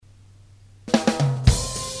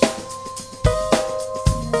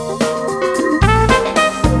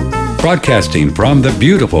Broadcasting from the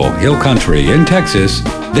beautiful Hill Country in Texas,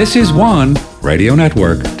 this is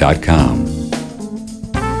OneRadioNetwork.com.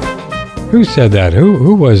 Who said that?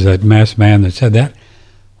 Who was that masked man that said that?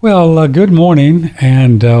 Well, good morning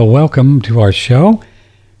and welcome to our show.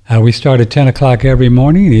 We start at 10 o'clock every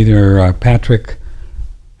morning. Either Patrick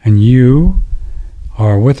and you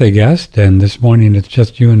are with a guest, and this morning it's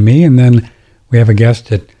just you and me, and then we have a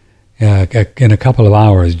guest in a couple of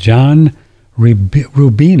hours. John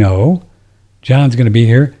Rubino. John's going to be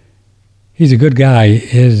here. He's a good guy.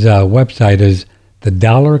 His website is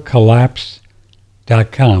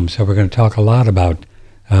thedollarcollapse.com. So we're going to talk a lot about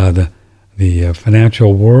the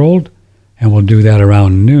financial world, and we'll do that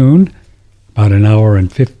around noon, about an hour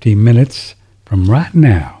and 50 minutes from right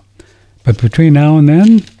now. But between now and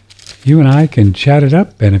then, you and I can chat it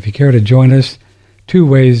up, and if you care to join us, two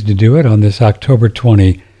ways to do it on this October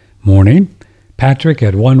 20 morning. Patrick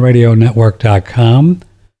at OneRadioNetwork.com.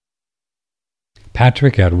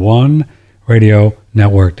 Patrick at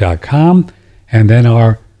OneRadioNetwork.com. And then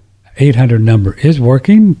our 800 number is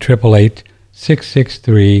working,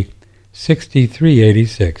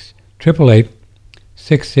 888-663-6386.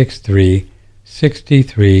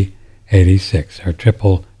 888-663-6386. Our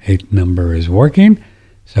 888 number is working,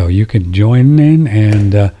 so you can join in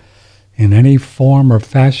and in any form or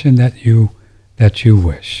fashion that you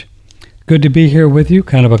wish. Good to be here with you.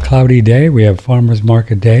 Kind of a cloudy day. We have Farmers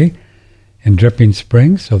Market Day in Dripping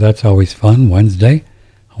Springs, so that's always fun. Wednesday,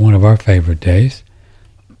 one of our favorite days.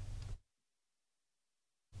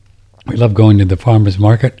 We love going to the farmers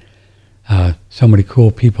market. So many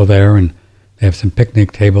cool people there, and they have some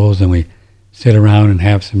picnic tables, and we sit around and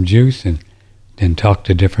have some juice and talk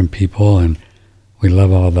to different people, and we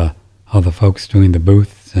love all the folks doing the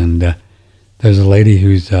booths. And there's a lady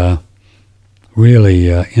who's really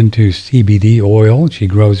into CBD oil. She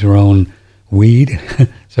grows her own weed,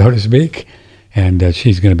 so to speak, and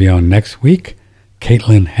she's going to be on next week,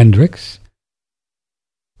 Caitlin Hendricks.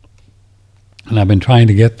 And I've been trying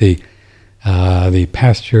to get the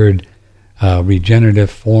pastured regenerative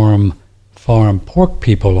farm pork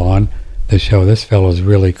people on the show. This fellow's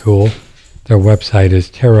really cool. Their website is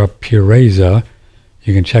Terra Pureza.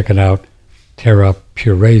 You can check it out, Terra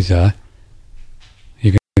Pureza.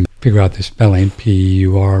 You can figure out the spelling,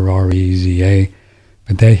 Purreza.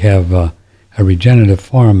 But they have a regenerative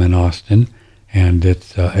farm in Austin, and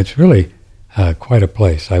it's really quite a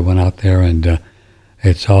place. I went out there, and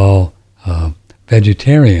it's all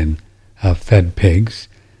vegetarian fed pigs,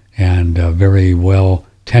 and very well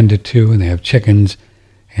tended to, and they have chickens,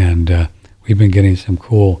 and we've been getting some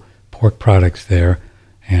cool pork products there,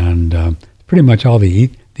 and pretty much all the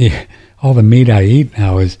meat I eat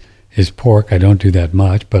now is pork. I don't do that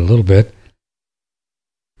much, but a little bit.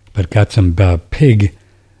 But got some pig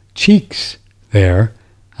cheeks there.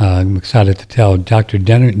 I'm excited to tell Dr.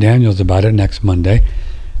 Daniels about it next Monday.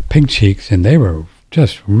 Pig cheeks, and they were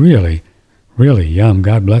just really, really yum.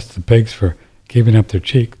 God bless the pigs for giving up their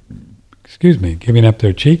cheeks.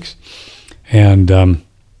 And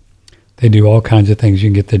they do all kinds of things. You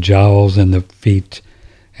can get the jowls and the feet,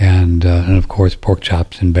 and of course pork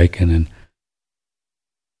chops and bacon.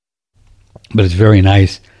 But it's very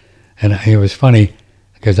nice, and it was funny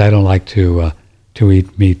because I don't like to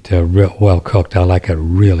eat meat real well cooked. I like it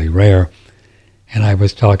really rare. And I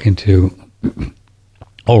was talking to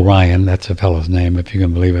Orion, that's a fellow's name, if you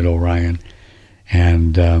can believe it, Orion.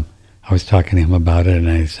 And I was talking to him about it, and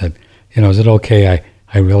I said, is it okay?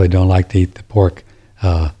 I really don't like to eat the pork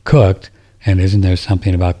cooked, and isn't there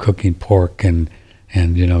something about cooking pork and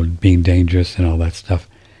being dangerous and all that stuff?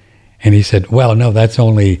 And he said, well, no, that's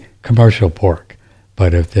only commercial pork.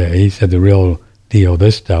 But he said the real deal,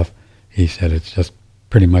 this stuff, he said it's just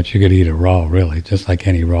pretty much you could eat it raw, really, just like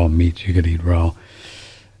any raw meat you could eat raw.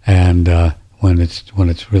 And when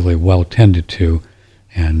it's really well tended to,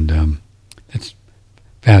 and it's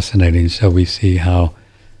fascinating. So we see how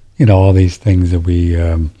all these things that we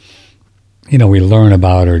we learn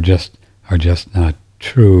about are just not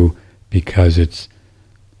true because it's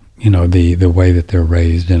the way that they're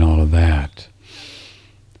raised and all of that.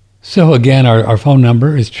 So again, our phone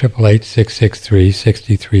number is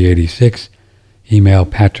 888-663-6386. Email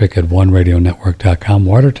Patrick at OneRadioNetwork.com.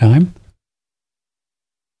 Water time.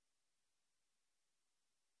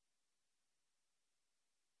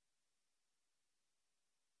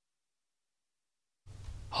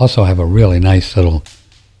 Also have a really nice little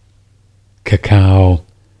cacao,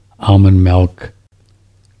 almond milk,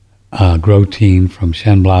 Grotein from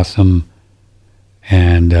Shen Blossom,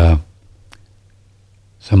 and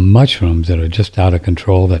some mushrooms that are just out of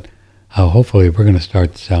control that hopefully we're going to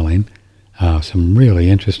start selling. Some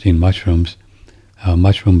really interesting mushrooms a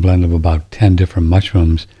mushroom blend of about 10 different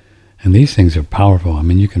mushrooms. And these things are powerful. I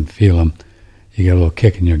mean, you can feel them. You get a little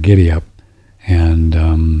kick in your giddy up.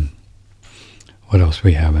 And what else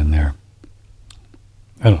we have in there?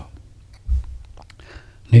 I don't know.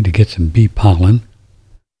 Need to get some bee pollen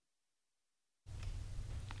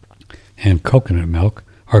and coconut milk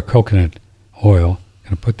or coconut oil.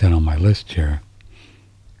 Gonna put that on my list here.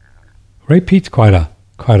 Ray Peat's quite a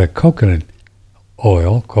coconut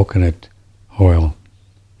oil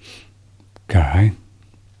guy.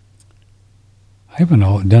 I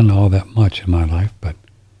haven't done all that much in my life, but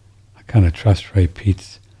I kind of trust Ray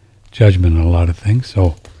Peat's judgment on a lot of things,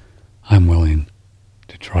 so I'm willing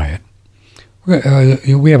to try it.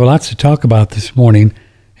 We have lots to talk about this morning,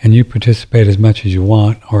 and you participate as much as you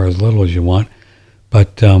want or as little as you want.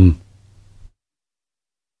 But one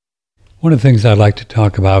of the things I'd like to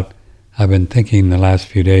talk about, I've been thinking the last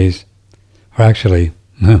few days, or actually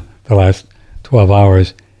the last 12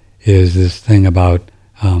 hours, is this thing about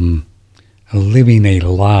living a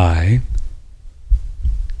lie.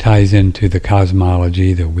 Ties into the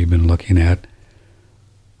cosmology that we've been looking at,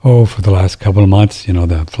 for the last couple of months,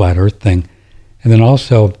 the flat earth thing. And then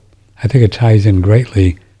also, I think it ties in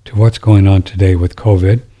greatly to what's going on today with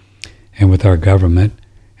COVID and with our government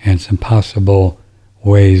and some possible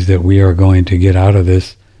ways that we are going to get out of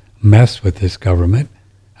this mess with this government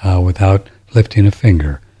without lifting a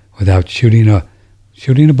finger, without shooting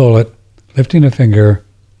a bullet, lifting a finger,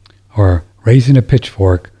 or raising a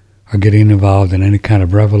pitchfork, or getting involved in any kind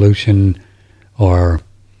of revolution or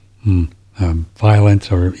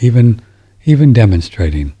violence, or even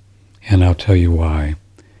demonstrating. And I'll tell you why.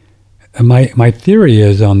 My theory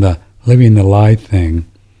is on the living the lie thing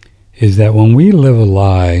is that when we live a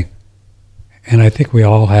lie, and I think we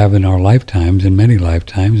all have in our lifetimes, in many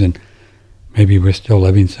lifetimes, and maybe we're still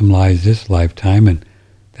living some lies this lifetime, and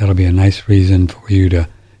that'll be a nice reason for you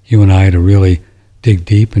and I to really dig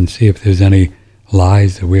deep and see if there's any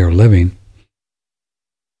lies that we are living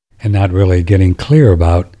and not really getting clear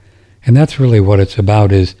about. And that's really what it's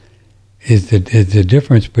about, is the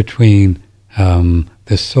difference between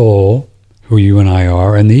the soul, who you and I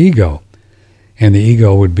are, and the ego. And the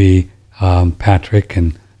ego would be Patrick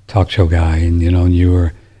and talk show guy, and you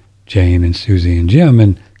are Jane and Susie and Jim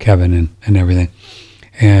and Kevin and everything,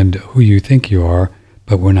 and who you think you are,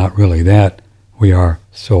 but we're not really that. We are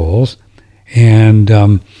souls. And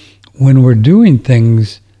when we're doing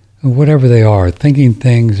things, whatever they are, thinking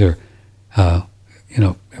things, or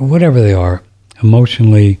whatever they are,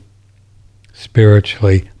 emotionally,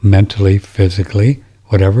 spiritually, mentally, physically,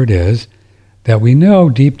 whatever it is, that we know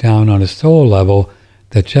deep down on a soul level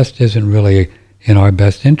that just isn't really in our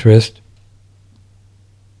best interest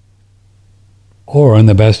or in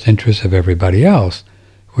the best interest of everybody else,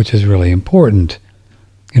 which is really important.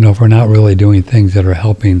 If we're not really doing things that are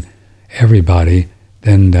helping everybody,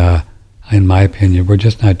 then in my opinion, we're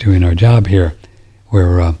just not doing our job here.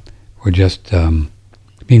 We're just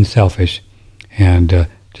being selfish and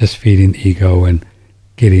just feeding the ego and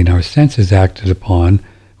getting our senses acted upon,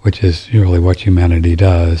 which is really what humanity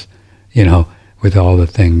does, with all the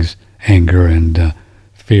things, anger and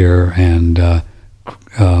fear and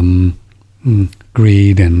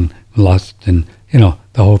greed and lust and,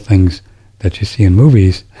 the whole things that you see in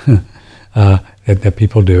movies that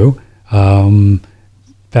people do.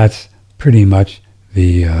 That's pretty much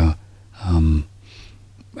the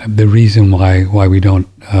reason why we don't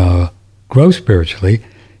grow spiritually,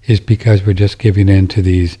 is because we're just giving in to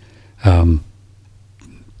these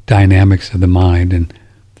dynamics of the mind and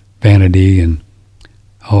vanity and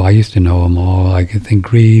I used to know them all. I could think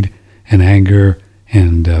greed and anger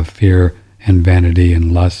and fear and vanity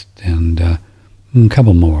and lust and a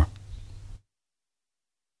couple more.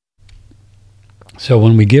 So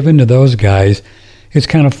when we give in to those guys, it's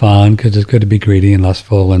kind of fun because it's good to be greedy and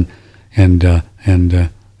lustful and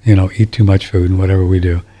eat too much food and whatever we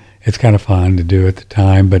do. It's kind of fun to do at the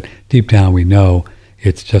time, but deep down we know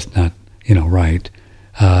it's just not, right.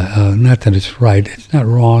 Not that it's right, it's not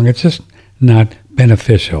wrong, it's just not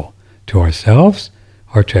beneficial to ourselves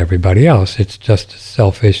or to everybody else. It's just a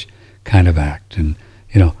selfish kind of act. And,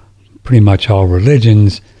 pretty much all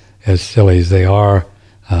religions, as silly as they are,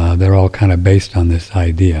 they're all kind of based on this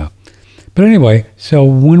idea. But anyway, so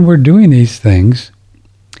when we're doing these things,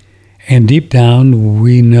 and deep down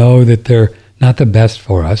we know that they're not the best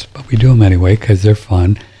for us, but we do them anyway because they're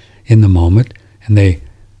fun in the moment, and they,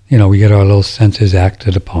 we get our little senses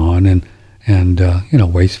acted upon and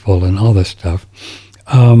wasteful and all this stuff.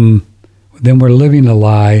 Then we're living a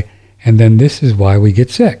lie, and then this is why we get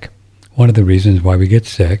sick. One of the reasons why we get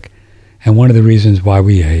sick, and one of the reasons why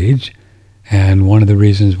we age, and one of the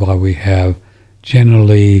reasons why we have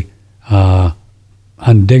generally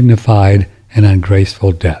undignified and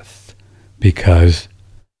ungraceful death, because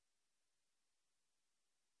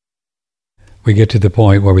we get to the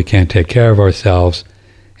point where we can't take care of ourselves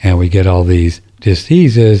and we get all these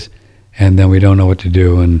diseases, and then we don't know what to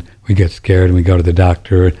do, and we get scared and we go to the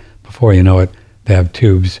doctor. Before you know it, they have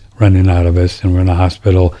tubes running out of us and we're in a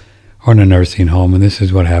hospital or in a nursing home, and this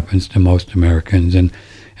is what happens to most Americans, and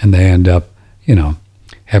they end up,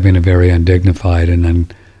 having a very undignified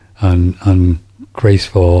and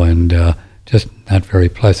ungraceful and just not very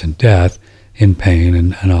pleasant death, in pain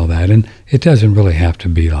and all that. And it doesn't really have to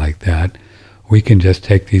be like that. We can just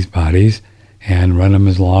take these bodies and run them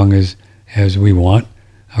as long as we want,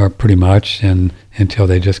 or pretty much, and until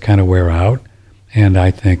they just kind of wear out. And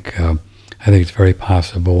I think it's very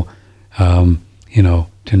possible,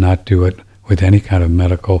 to not do it with any kind of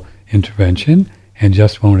medical intervention, and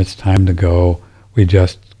just when it's time to go, we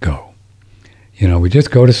just go. We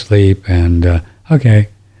just go to sleep, and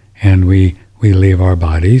and we leave our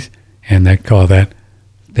bodies, and they call that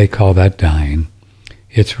dying.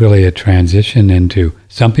 It's really a transition into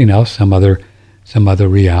something else, some other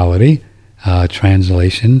reality,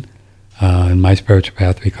 translation. In my spiritual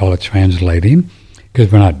path, we call it translating,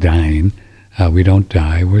 because we're not dying. We don't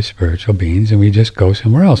die. We're spiritual beings, and we just go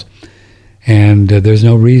somewhere else. And there's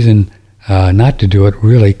no reason not to do it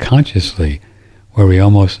really consciously, where we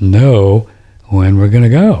almost know when we're going to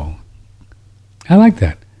go. I like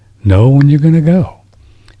that. Know when you're going to go.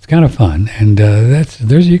 It's kind of fun, and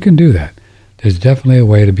you can do that. There's definitely a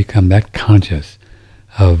way to become that conscious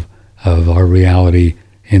of our reality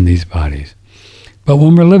in these bodies. But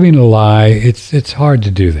when we're living a lie, it's hard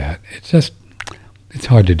to do that. It's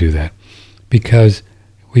hard to do that, because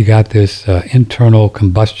we got this internal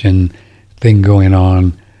combustion thing going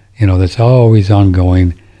on, that's always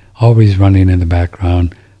ongoing, always running in the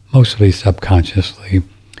background, mostly subconsciously.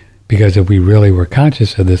 Because if we really were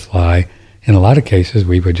conscious of this lie, in a lot of cases,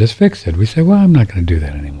 we would just fix it. We say, well, I'm not going to do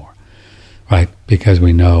that anymore, right? Because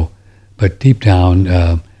we know. But deep down,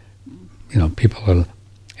 people are,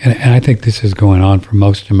 and I think this is going on for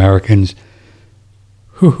most Americans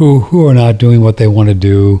who are not doing what they want to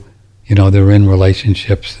do. They're in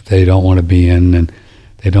relationships that they don't want to be in, and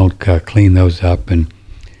they don't clean those up, and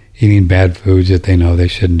eating bad foods that they know they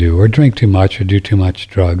shouldn't do, or drink too much, or do too much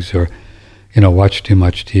drugs, or watch too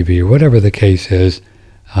much TV, or whatever the case is,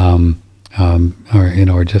 or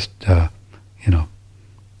just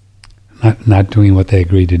not doing what they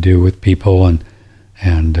agreed to do with people,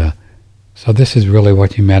 and so this is really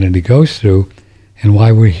what humanity goes through, and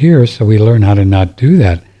why we're here, so we learn how to not do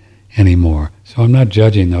that anymore. So I'm not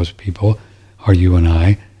judging those people, or you and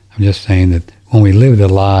I. I'm just saying that when we live the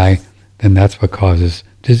lie, then that's what causes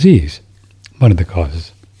disease, one of the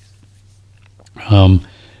causes. And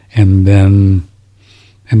then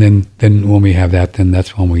when we have that, then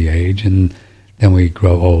that's when we age, and then we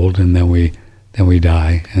grow old, and then we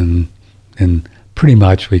die, and pretty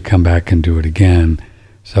much we come back and do it again.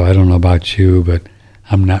 So I don't know about you, but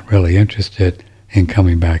I'm not really interested in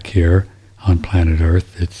coming back here on planet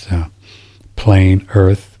Earth. It's plain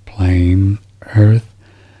Earth.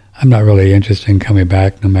 I'm not really interested in coming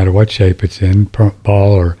back, no matter what shape it's in,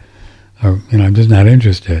 ball or I'm just not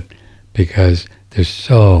interested, because there's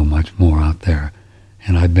so much more out there.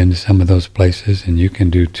 And I've been to some of those places, and you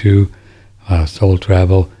can do too, soul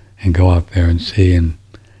travel, and go out there and see.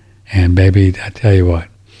 And baby, I tell you what,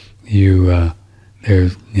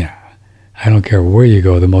 I don't care where you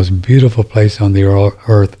go, the most beautiful place on the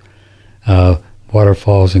earth,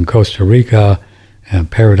 waterfalls in Costa Rica,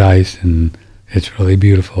 paradise, and it's really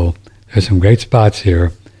beautiful. There's some great spots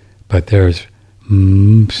here, but there's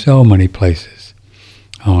so many places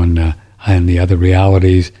on the other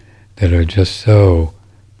realities that are just so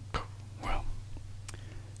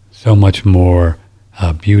much more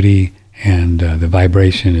beauty, and the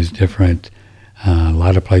vibration is different. A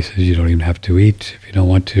lot of places you don't even have to eat if you don't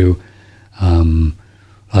want to. A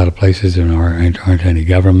lot of places there aren't any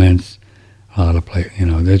governments. A lot of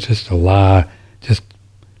there's just just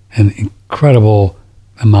an incredible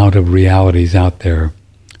amount of realities out there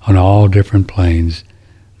on all different planes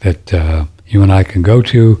that you and I can go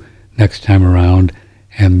to next time around,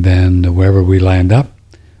 and then wherever we land up,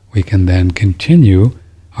 we can then continue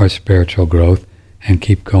our spiritual growth and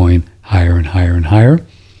keep going higher and higher and higher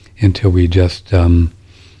until we just, I don't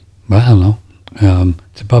know,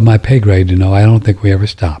 it's above my pay grade to know. I don't think we ever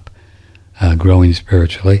stop growing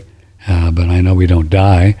spiritually, but I know we don't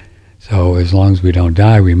die. So as long as we don't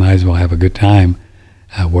die, we might as well have a good time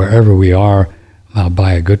wherever we are.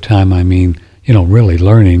 By a good time, I mean, really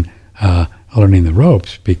learning the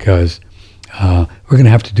ropes, because we're going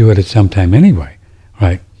to have to do it at some time anyway,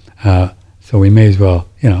 right? So we may as well,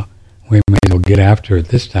 get after it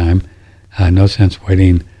this time. No sense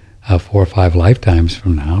waiting 4 or 5 lifetimes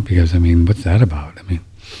from now, because, what's that about?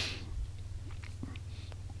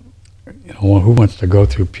 Who wants to go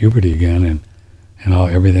through puberty again and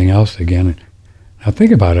everything else again? Now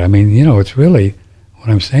think about it. It's really, what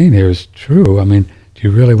I'm saying here is true. Do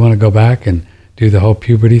you really want to go back and do the whole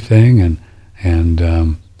puberty thing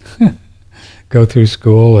and go through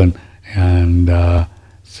school and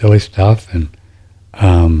silly stuff and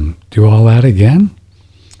do all that again?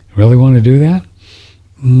 Really want to do that?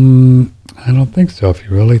 I don't think so, if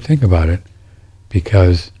you really think about it,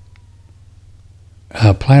 because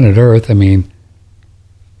planet Earth,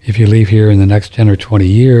 if you leave here in the next 10 or 20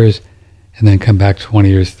 years and then come back 20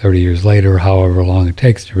 years, 30 years later, however long it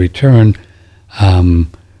takes to return,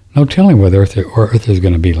 no telling what Earth is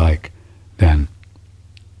going to be like then.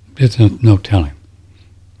 It's no telling.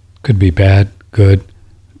 Could be bad, good,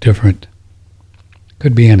 different.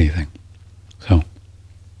 Could be anything. So,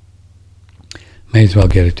 may as well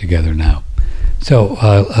get it together now. So,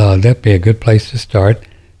 that'd be a good place to start,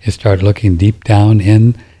 is start looking deep down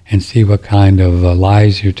in and see what kind of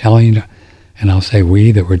lies you're telling, and I'll say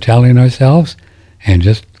that we're telling ourselves, and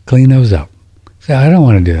just clean those up. Say, I don't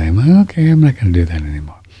want to do that. Okay, I'm not going to do that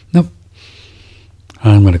anymore. Nope.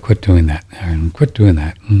 I'm going to quit doing that. And quit doing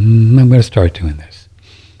that. I'm going to start doing this.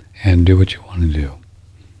 And do what you want to do.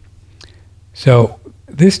 So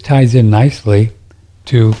this ties in nicely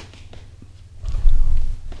to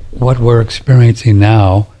what we're experiencing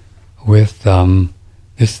now with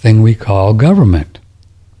this thing we call government.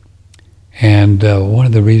 And one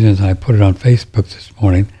of the reasons I put it on Facebook this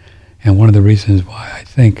morning, and one of the reasons why I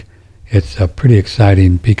think it's pretty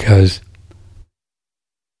exciting, because,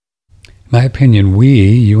 in my opinion,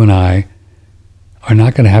 you and I, are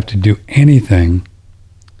not going to have to do anything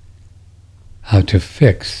to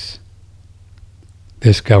fix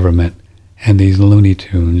this government and these Looney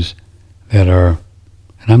Tunes that are,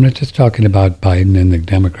 and I'm not just talking about Biden and the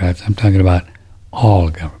Democrats, I'm talking about all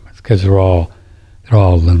governments, because they're all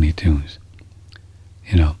Looney Tunes.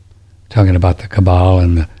 Talking about the cabal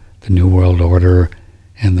and the New World Order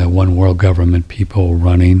and the one world government people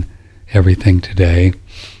running everything today.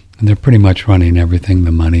 And they're pretty much running everything,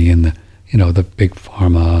 the money and the big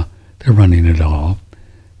pharma, they're running it all.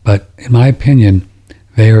 But in my opinion,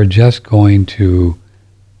 they are just going to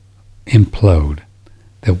implode.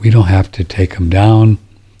 That we don't have to take them down.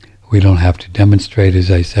 We don't have to demonstrate,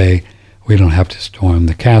 as I say. We don't have to storm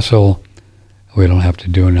the castle. We don't have to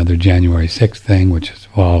do another January 6th thing, which is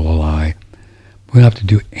all a lie. We don't have to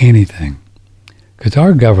do anything. Because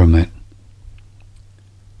our government,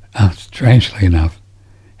 strangely enough,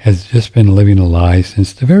 has just been living a lie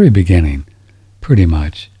since the very beginning, pretty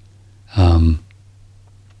much.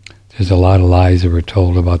 There's a lot of lies that were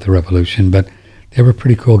told about the revolution, but they were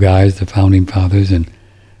pretty cool guys, the founding fathers, and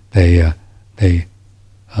they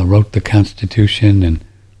wrote the Constitution and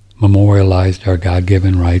memorialized our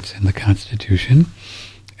God-given rights in the Constitution,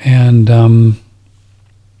 and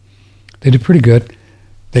they did pretty good.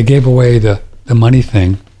 They gave away the money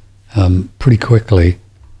thing pretty quickly.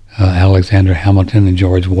 Alexander Hamilton and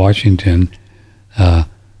George Washington let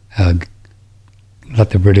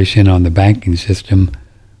the British in on the banking system,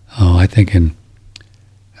 I think in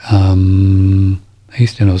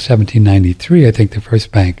 1793, I think the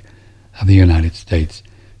first bank of the United States.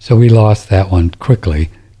 So we lost that one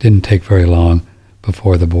quickly. Didn't take very long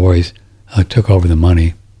before the boys took over the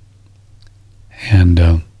money.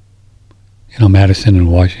 And, Madison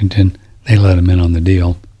and Washington, they let them in on the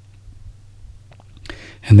deal.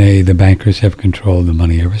 And the bankers have controlled the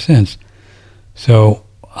money ever since. So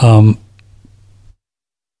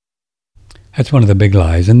that's one of the big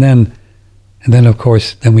lies. And then of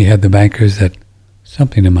course, then we had the bankers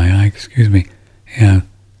something in my eye, excuse me, and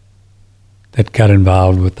that got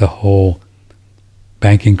involved with the whole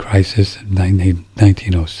banking crisis in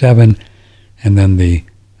 1907, and then the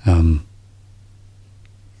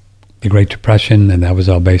Great Depression, and that was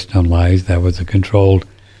all based on lies. That was a controlled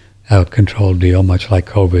deal, much like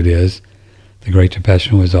COVID is. The Great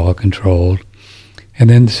Depression was all controlled. And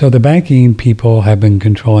then, so the banking people have been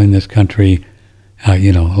controlling this country,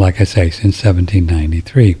 like I say, since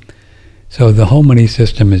 1793. So the whole money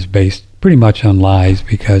system is based pretty much on lies,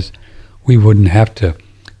 because we wouldn't have to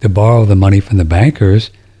borrow the money from the bankers.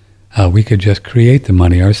 We could just create the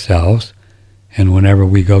money ourselves. And whenever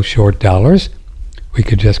we go short dollars, we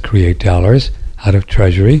could just create dollars out of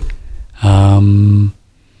Treasury. And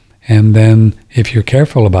then if you're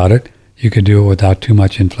careful about it, you could do it without too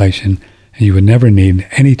much inflation, and you would never need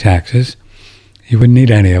any taxes. You wouldn't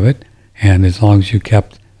need any of it. And as long as you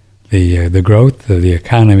kept the growth of the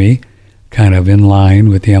economy kind of in line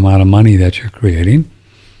with the amount of money that you're creating,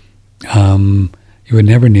 you would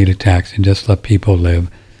never need a tax and just let people live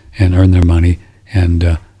and earn their money, and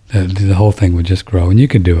the whole thing would just grow. And you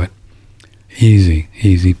could do it. Easy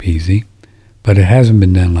peasy. But it hasn't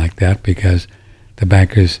been done like that because the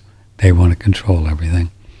bankers, they want to control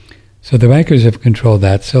everything. So the bankers have controlled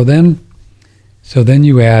that. So then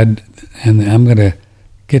you add, and I'm going to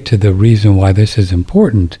get to the reason why this is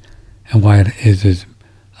important and why it is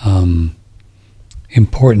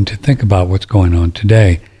important to think about what's going on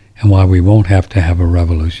today and why we won't have to have a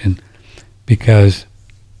revolution. Because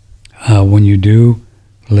when you do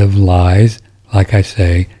live lies, like I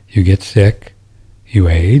say, you get sick, you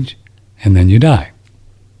age, and then you die.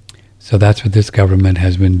 So that's what this government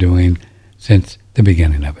has been doing since the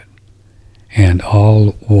beginning of it. And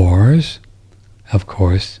all wars, of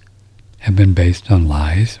course, have been based on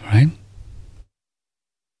lies, right?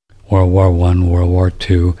 World War I, World War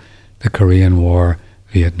II, the Korean War,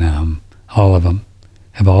 Vietnam, all of them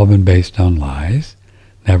have all been based on lies,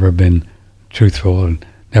 never been truthful, and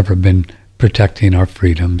never been protecting our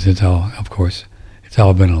freedoms. It's all, of course, it's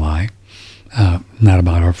all been a lie, not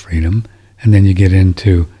about our freedom. And then you get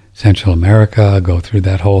into Central America, go through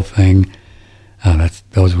that whole thing.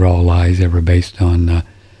 Those were all lies. They were based on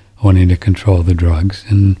wanting to control the drugs.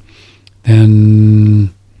 And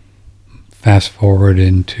then fast forward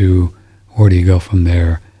into, where do you go from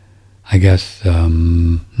there? I guess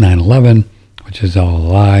 9/11, which is all a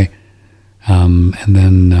lie. And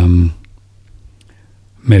then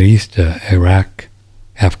Mideast, Iraq,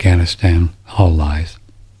 Afghanistan, all lies.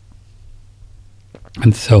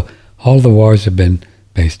 And so all the wars have been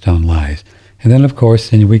based on lies. And then, of course,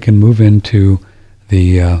 then we can move into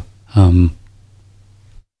the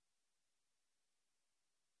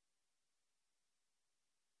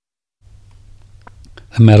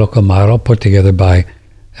medical model put together by,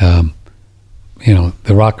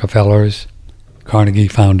 the Rockefellers, Carnegie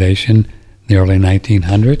Foundation, in the early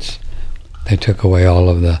 1900s. They took away all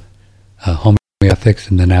of the homeopathics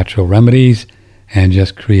and the natural remedies and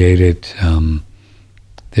just created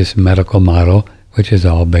this medical model, which is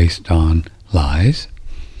all based on lies.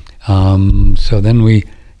 So then we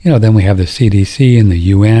have the CDC and the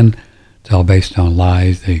UN. It's all based on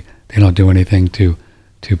lies. They don't do anything to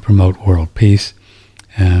promote world peace.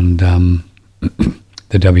 And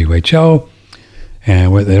the WHO,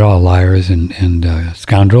 and they're all liars and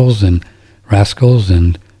scoundrels and rascals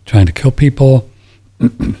and trying to kill people.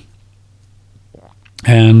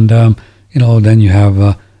 And then you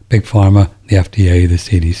have Big Pharma, the FDA, the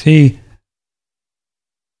CDC.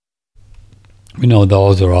 We know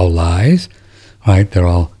those are all lies, right? They're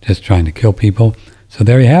all just trying to kill people. So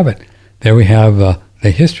there you have it. There we have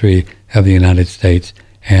the history of the United States,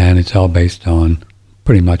 and it's all based on,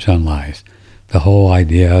 pretty much on lies. The whole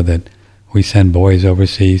idea that we send boys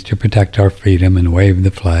overseas to protect our freedom and wave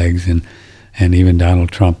the flags, and even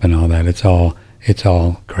Donald Trump and all that, it's all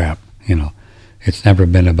crap, It's never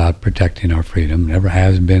been about protecting our freedom. Never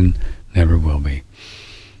has been, never will be.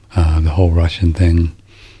 The whole Russian thing.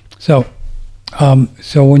 So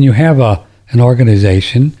when you have an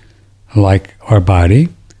organization like our body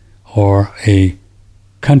or a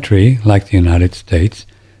country like the United States,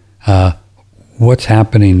 what's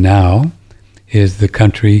happening now is the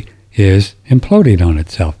country is imploding on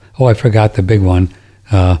itself. Oh, I forgot the big one.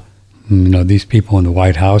 These people in the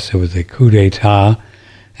White House, it was a coup d'etat,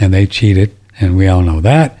 and they cheated, and we all know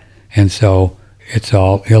that. And so it's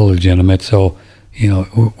all illegitimate. So,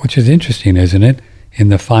 which is interesting, isn't it? In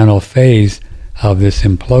the final phase of this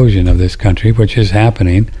implosion of this country, which is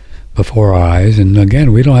happening before our eyes. And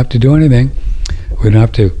again, we don't have to do anything. We don't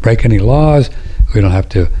have to break any laws. We don't have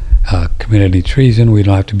to commit any treason. We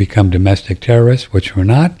don't have to become domestic terrorists, which we're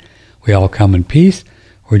not. We all come in peace.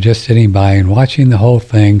 We're just sitting by and watching the whole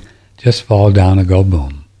thing just fall down and go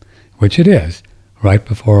boom, which it is, right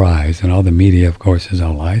before our eyes. And all the media, of course, is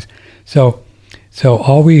all lies. So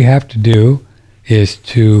all we have to do is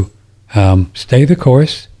to stay the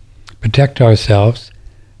course, protect ourselves,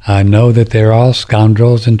 know that they're all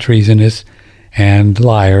scoundrels and treasonous and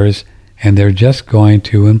liars, and they're just going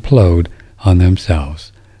to implode on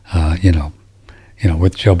themselves.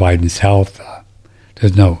 With Joe Biden's health,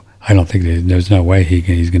 I don't think there's no way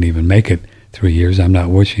he's going to even make it 3 years. I'm not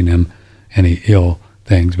wishing him any ill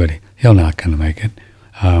things, but he'll not going to make it.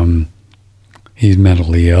 He's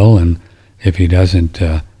mentally ill, and if he doesn't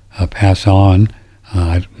pass on,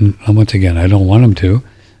 once again, I don't want him to,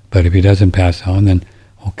 but if he doesn't pass on, then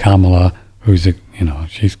Kamala, who's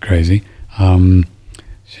she's crazy,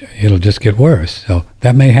 it'll just get worse. So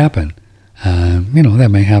that may happen. That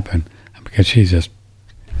may happen. because she's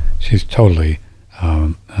totally,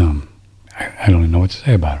 I don't even know what to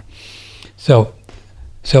say about her. So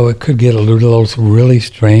it could get a little really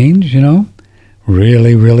strange,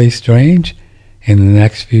 really, really strange in the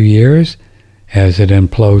next few years as it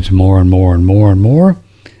implodes more and more and more and more.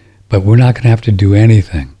 But we're not going to have to do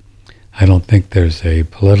anything. I don't think there's a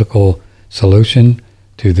political solution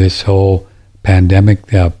to this whole pandemic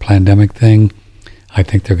thing. I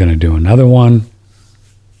think they're going to do another one.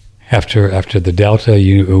 After the Delta,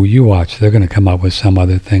 you watch, they're going to come up with some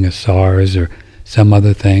other thing, a SARS or some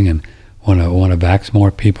other thing, and want to vax more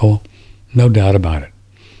people. No doubt about it.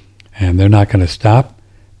 And they're not going to stop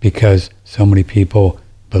because so many people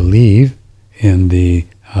believe in the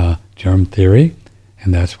germ theory,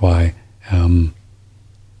 and that's why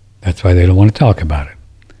they don't want to talk about it.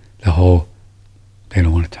 They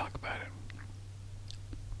don't want to talk about it.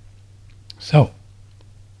 So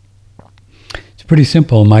it's pretty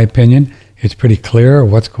simple, in my opinion. It's pretty clear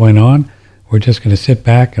what's going on. We're just going to sit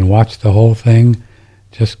back and watch the whole thing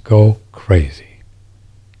just go crazy.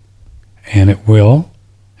 And it will,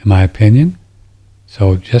 in my opinion.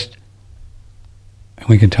 So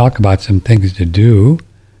we can talk about some things to do,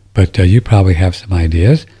 but you probably have some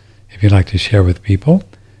ideas if you'd like to share with people.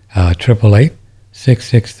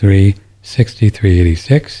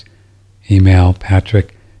 888-663-6386. Email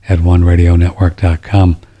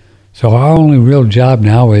patrick@oneradionetwork.com. So our only real job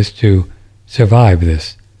now is to survive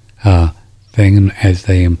this thing as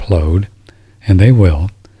they implode, and they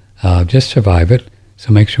will. Just survive it.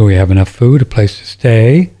 So make sure we have enough food, a place to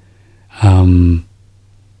stay.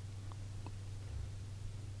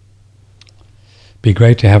 Be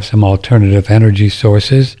great to have some alternative energy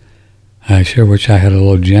sources. I sure wish I had a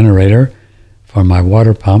little generator for my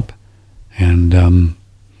water pump, and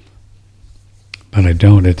but I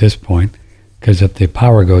don't at this point, because if the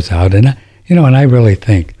power goes out, and I really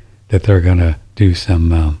think that they're going to do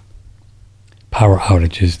some power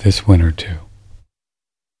outages this winter too.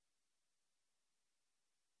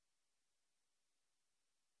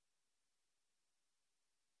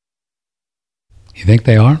 You think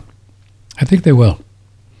they are? I think they will.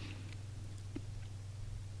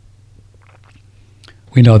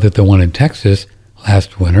 We know that the one in Texas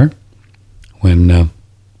last winter, when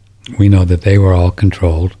we know that they were all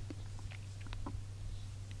controlled,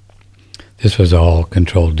 this was all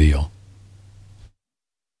controlled deal.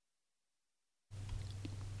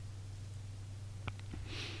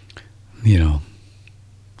 We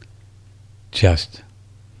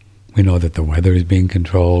know that the weather is being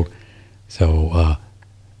controlled, so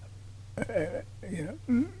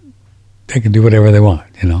they can do whatever they want,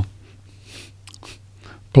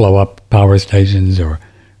 blow up power stations or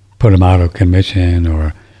put them out of commission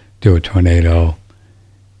or do a tornado.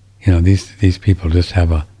 These people just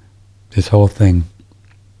have this whole thing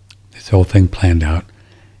planned out,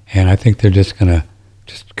 and I think they're just gonna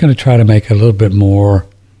try to make it a little bit more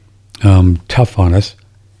tough on us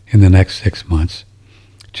in the next 6 months,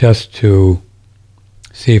 just to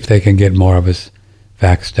see if they can get more of us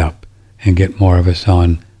vaxxed up and get more of us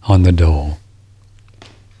on the dole.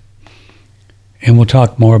 And we'll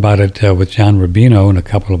talk more about it with John Rubino in a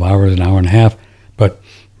couple of hours, an hour and a half, but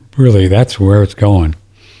really that's where it's going.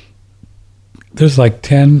 There's like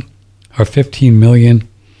 10 or 15 million,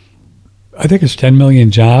 I think it's 10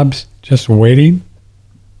 million jobs just waiting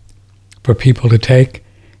for people to take,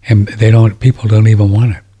 and people don't even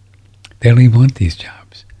want it. They don't even want these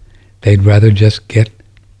jobs. They'd rather just get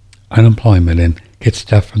unemployment and get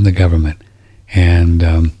stuff from the government. And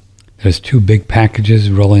there's 2 big packages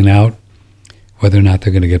rolling out. Whether or not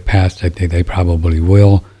they're going to get passed, I think they probably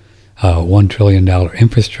will. $1 trillion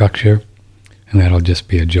infrastructure, and that'll just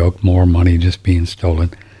be a joke, more money just being stolen.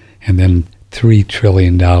 And then $3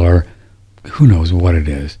 trillion, who knows what it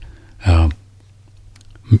is, a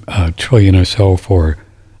trillion or so for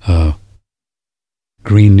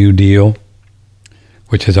Green New Deal,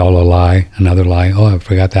 which is all a lie, another lie. Oh, I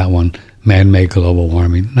forgot that one. Man-made global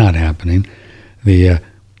warming, not happening. The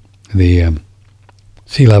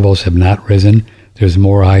sea levels have not risen. There's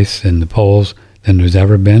more ice in the poles than there's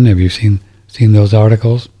ever been. Have you seen those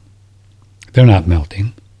articles? They're not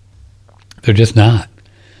melting. They're just not.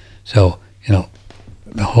 So, the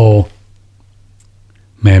whole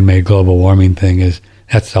man-made global warming thing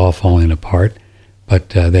that's all falling apart. But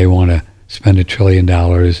they want to spend $1 trillion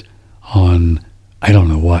on, I don't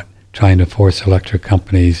know what, trying to force electric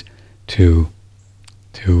companies to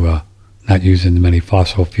not use as many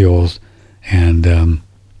fossil fuels and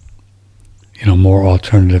more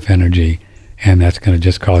alternative energy, and that's going to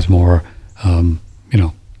just cause more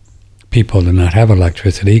people to not have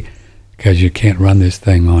electricity, because you can't run this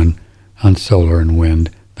thing on solar and wind.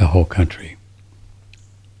 the whole country.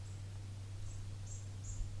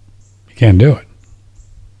 You can't do it.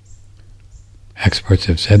 Experts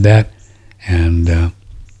have said that, and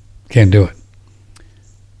can't do it.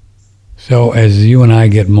 So as you and I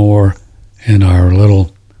get more in our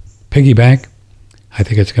little piggy bank, I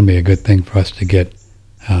think it's going to be a good thing for us to get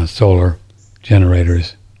solar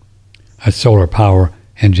generators, solar power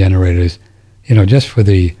and generators, just for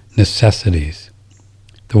the necessities,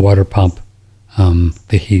 the water pump,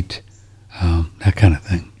 the heat, that kind of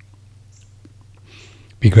thing.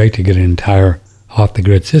 Be great to get an entire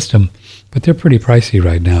off-the-grid system, but they're pretty pricey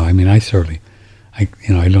right now. I mean, I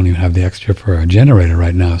don't even have the extra for a generator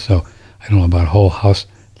right now, so I don't know about a whole house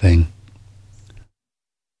thing.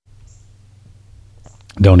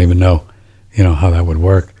 Don't even know, how that would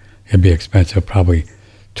work. It'd be expensive, probably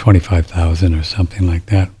 $25,000 or something like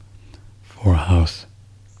that for a house.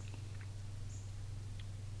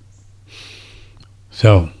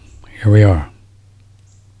 So, here we are.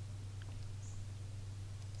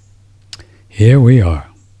 Here we are.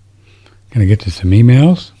 Going to get to some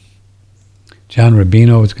emails. John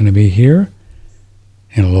Rubino is going to be here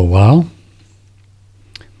in a little while.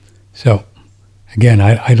 So, again,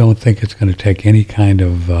 I don't think it's going to take any kind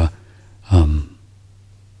of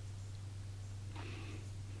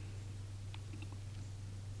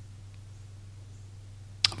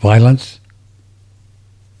violence.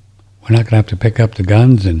 We're not going to have to pick up the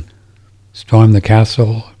guns and storm the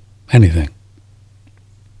castle, anything.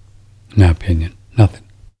 In my opinion, nothing.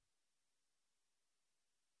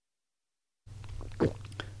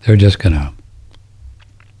 They're just going to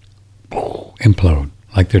implode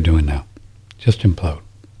like they're doing now. Just implode.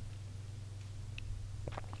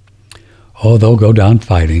 Oh, they'll go down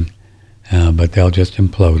fighting, but they'll just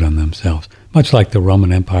implode on themselves. Much like the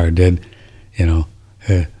Roman Empire did,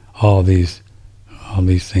 all these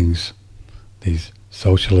things, these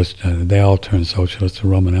socialists, they all turned socialist. The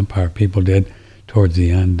Roman Empire people did towards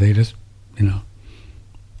the end. They just,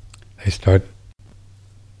 they start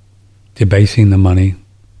debasing the money.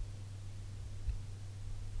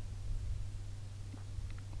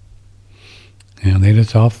 And they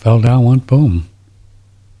just all fell down one boom.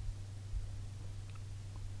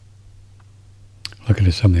 Look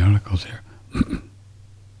at some of the articles here.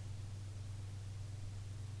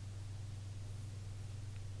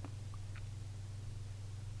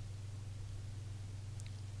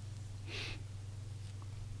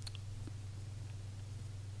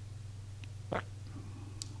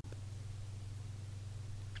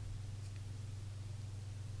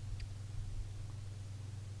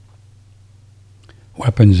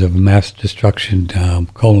 Weapons of mass destruction,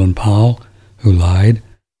 Colin Powell, who lied.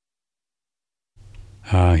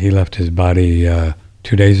 He left his body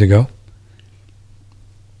 2 days ago.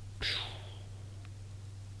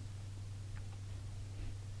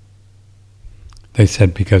 They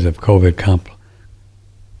said because of COVID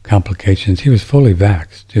complications. He was fully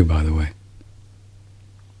vaxxed too, by the way.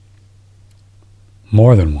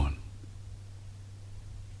 More than one.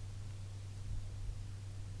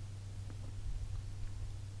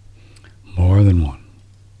 More than one.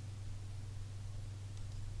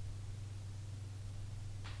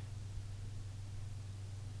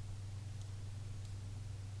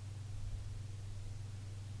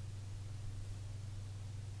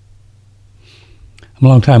 I'm a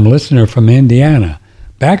long-time listener from Indiana.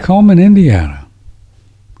 Back home in Indiana.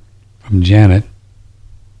 From Janet.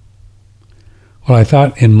 Well, I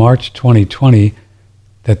thought in March 2020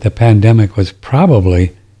 that the pandemic was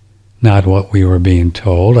probably not what we were being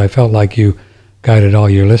told. I felt like you guided all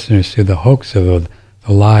your listeners through the hoax of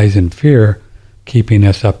the lies and fear, keeping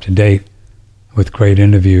us up to date with great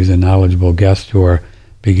interviews and knowledgeable guests who are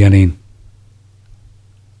beginning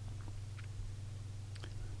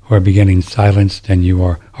silenced, and you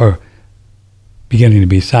are beginning to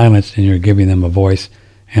be silenced, and you're giving them a voice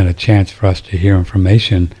and a chance for us to hear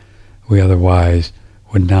information we otherwise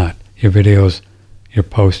would not. Your videos, your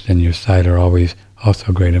posts, and your site are always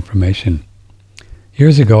also great information.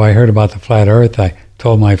 Years ago, I heard about the flat earth. I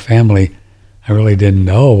told my family I really didn't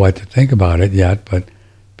know what to think about it yet, but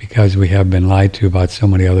because we have been lied to about so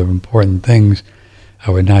many other important things,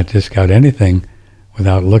 I would not discount anything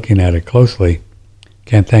without looking at it closely.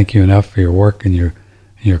 Can't thank you enough for your work and your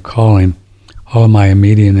calling. All of my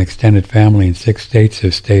immediate and extended family in 6 states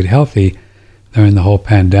have stayed healthy during the whole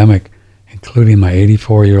pandemic, including my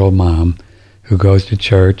 84-year-old mom, who goes to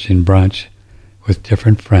church and brunch with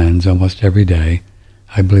different friends almost every day.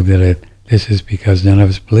 I believe that this is because none of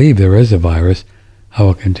us believe there is a virus. I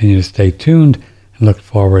will continue to stay tuned and look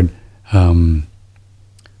forward to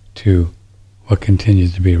what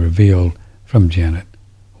continues to be revealed from Janet.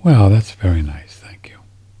 Well, that's very nice. Thank you.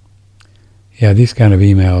 yeah, these kind of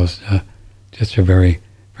emails just are very,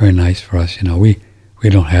 very nice for us. We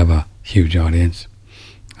don't have a huge audience.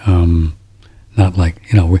 Not like,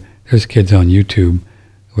 there's kids on YouTube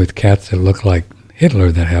with cats that look like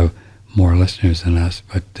Hitler that have more listeners than us.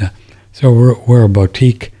 But so we're a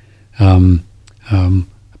boutique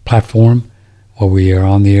platform where we are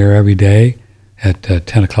on the air every day at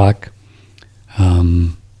 10 o'clock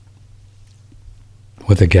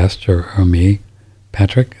with a guest or me,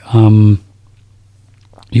 Patrick.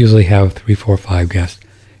 Usually have 3, 4, 5 guests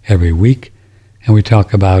every week. And we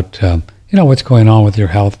talk about, what's going on with your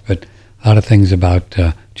health, but a lot of things about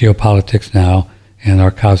geopolitics now and our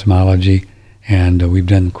cosmology. And we've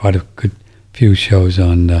done quite a good few shows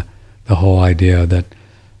on the whole idea that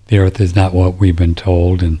the Earth is not what we've been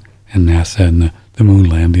told, and NASA and the moon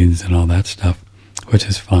landings and all that stuff, which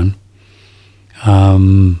is fun.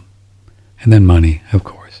 And then money, of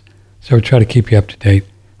course. So we try to keep you up to date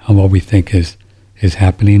on what we think is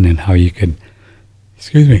happening and how you could,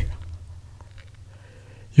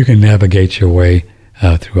 you can navigate your way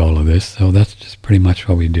through all of this. So that's just pretty much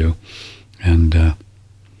what we do. And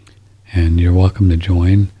you're welcome to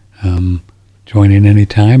join in any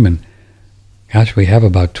time. And gosh, we have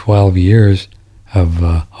about 12 years of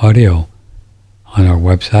audio on our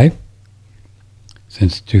website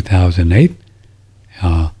since 2008.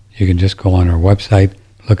 You can just go on our website,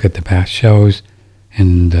 look at the past shows,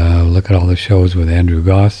 and look at all the shows with Andrew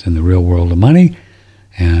Goss and The Real World of Money,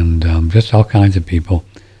 and just all kinds of people.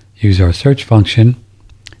 Use our search function,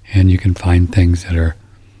 and you can find things that are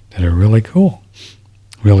really cool,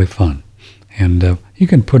 really fun. And you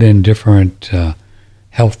can put in different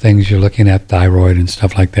health things you're looking at, thyroid and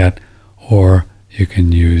stuff like that, or you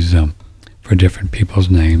can use for different people's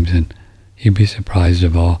names, and you'd be surprised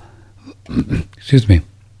of all the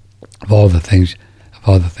things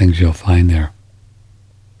you'll find there.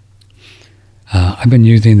 I've been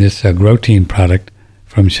using this Grotein product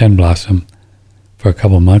from Shen Blossom for a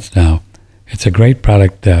couple months now. It's a great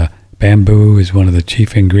product. Bamboo is one of the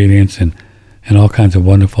chief ingredients, and all kinds of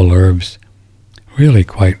wonderful herbs. Really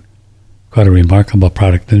quite a remarkable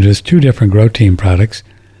product. And there's 2 different Grotein products,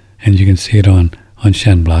 and you can see it on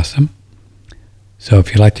Shen Blossom. So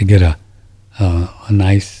if you like to get a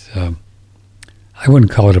nice, I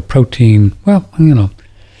wouldn't call it a protein. Well,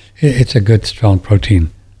 it's a good strong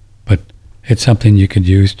protein, but it's something you could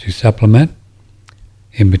use to supplement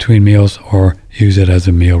in between meals or use it as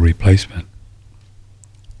a meal replacement.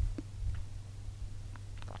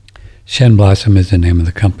 Shen Blossom is the name of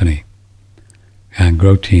the company, and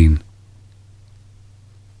Grotein.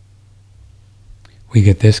 We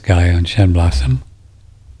get this guy on Shen Blossom,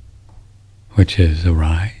 which is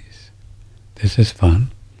Arise. This is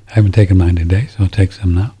fun. I haven't taken mine today, so I'll take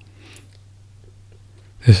some now.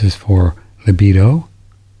 This is for libido.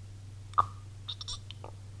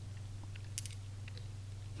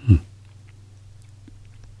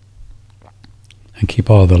 And keep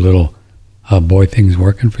all the little boy things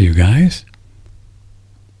working for you guys.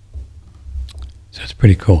 So it's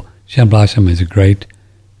pretty cool. Shen Blossom is a great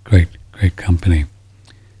company.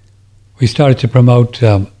 We started to promote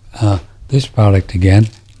this product again,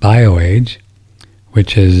 BioAge,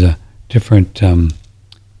 which is different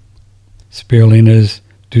spirulinas,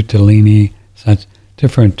 dutellini, such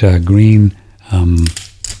different green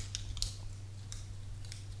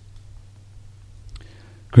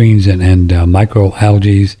greens and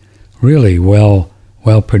microalgae, really well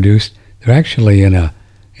produced. They're actually in an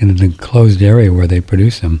enclosed area where they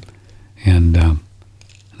produce them, and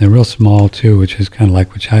they're real small too, which is kind of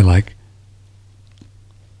like which I like.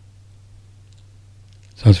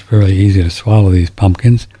 So it's fairly easy to swallow these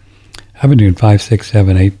pumpkins. I've been doing 5, 6,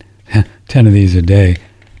 7, 8, 10 of these a day.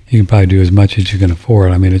 You can probably do as much as you can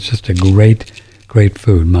afford. I mean, it's just a great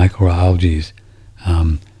food, microalgae.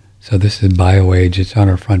 So this is BioAge. It's on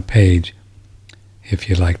our front page if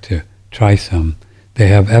you'd like to try some. They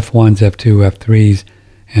have F1s, F2, F3s,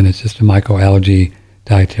 and it's just a microalgae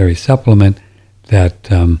dietary supplement that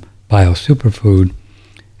bio superfood,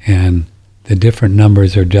 and the different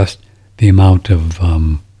numbers are just the amount of,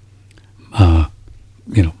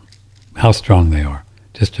 how strong they are.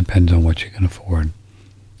 Just depends on what you can afford.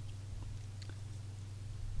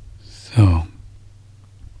 So,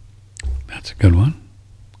 that's a good one.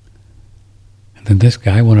 And then this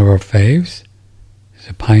guy, one of our faves, is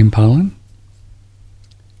a pine pollen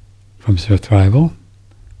from Surthrival,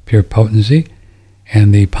 Pure Potency.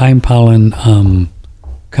 And the pine pollen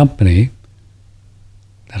company,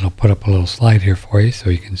 that I'll put up a little slide here for you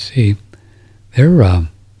so you can see. There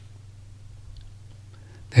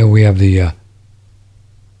we have the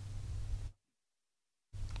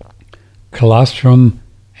colostrum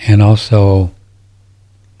and also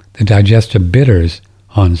the digestive bitters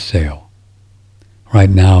on sale right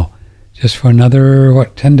now, just for another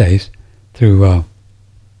 10 days through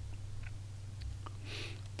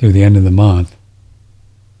the end of the month.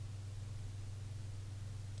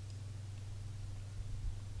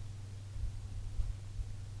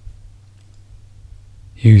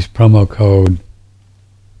 Use promo code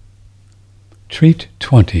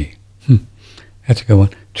TREAT20. That's a good one.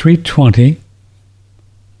 TREAT20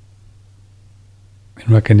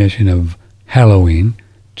 in recognition of Halloween.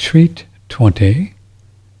 TREAT20.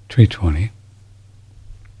 TREAT20.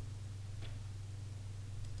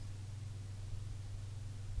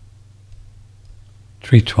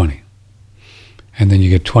 TREAT20. And then you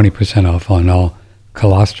get 20% off on all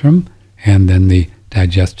colostrum and then the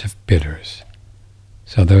digestive bitters.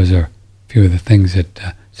 So those are a few of the things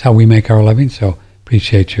that it's how we make our living, so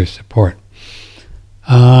appreciate your support.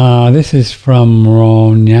 This is from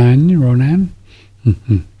Ronan.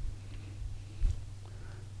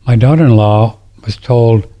 My daughter-in-law was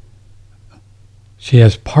told she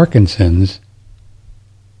has Parkinson's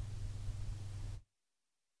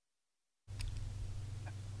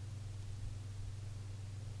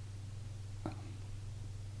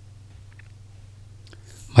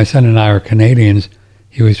My son and I are Canadians.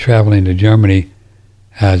 He was traveling to Germany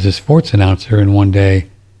as a sports announcer, and one day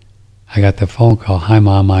I got the phone call, "Hi,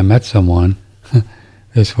 Mom, I met someone."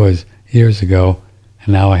 This was years ago,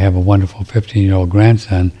 and now I have a wonderful 15-year-old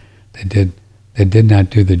grandson that did not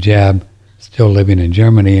do the jab, still living in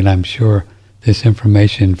Germany, and I'm sure this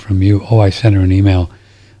information from you, I sent her an email,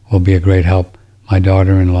 will be a great help. My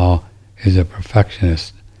daughter-in-law is a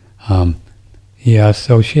perfectionist.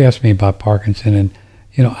 So she asked me about Parkinson, and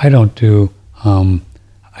I don't do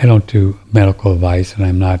medical advice, and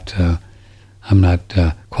I'm not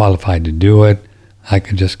qualified to do it. I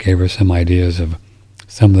could just give her some ideas of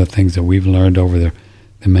some of the things that we've learned over the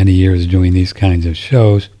many years doing these kinds of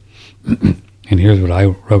shows. And here's what I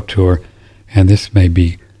wrote to her, and this may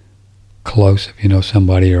be close if you know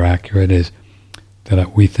somebody or accurate, is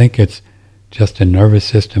that we think it's just a nervous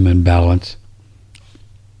system imbalance,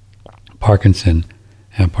 Parkinson's,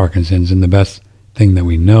 and the best thing that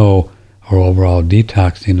we know are overall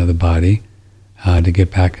detoxing of the body to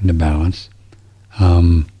get back into balance.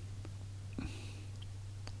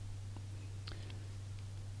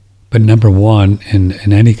 But number one,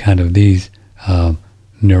 in any kind of these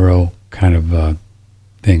neuro kind of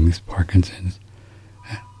things, Parkinson's,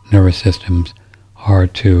 nervous systems, are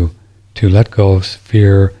to let go of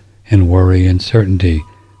fear and worry and certainty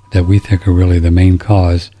that we think are really the main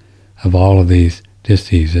cause of all of these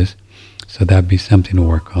diseases. So that'd be something to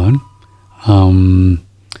work on.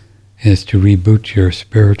 Is to reboot your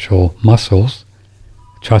spiritual muscles,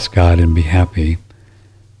 trust God and be happy.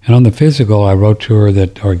 And on the physical, I wrote to her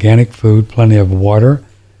that organic food, plenty of water,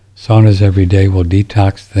 saunas every day will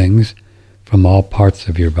detox things from all parts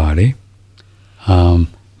of your body.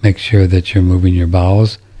 Make sure that you're moving your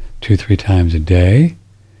bowels 2-3 times a day.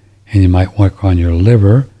 And you might work on your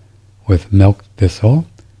liver with milk thistle,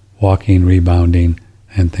 walking, rebounding,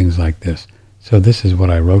 and things like this. So this is what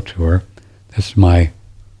I wrote to her. This is my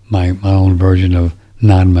own version of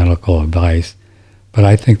non-medical advice. But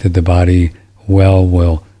I think that the body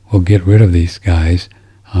will get rid of these guys.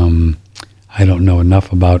 I don't know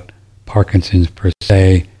enough about Parkinson's per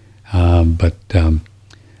se, but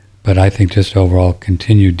I think just overall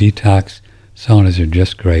continued detox saunas are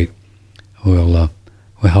just great. Will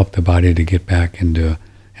help the body to get back into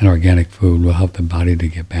an organic food. Will help the body to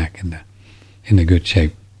get back into good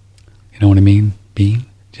shape. You know what I mean? Bean?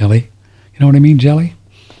 Jelly? You know what I mean? Jelly?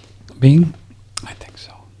 Bean? I think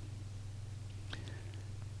so.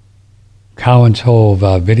 Cowan's whole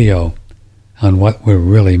video on what we're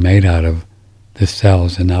really made out of, the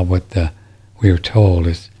cells, and not what we are told,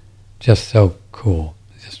 is just so cool.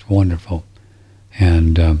 It's just wonderful.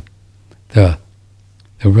 And the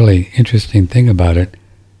really interesting thing about it,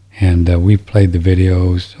 and we played the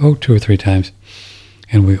videos 2 or 3 times,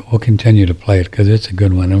 and we'll continue to play it because it's a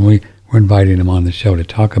good one, and we're inviting him on the show to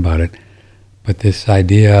talk about it. But this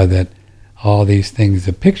idea that all these things,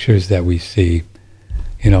 the pictures that we see,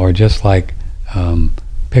 are just like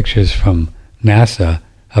pictures from NASA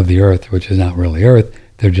of the Earth, which is not really Earth.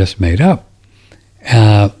 They're just made up.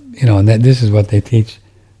 And this is what they teach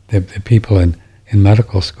the people in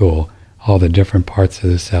medical school, all the different parts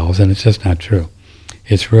of the cells, and it's just not true.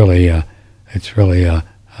 It's really a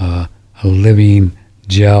living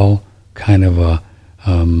gel, kind of a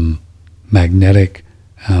magnetic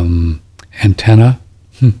antenna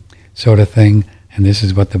sort of thing, and this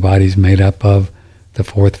is what the body's made up of, the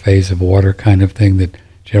 4th phase of water kind of thing that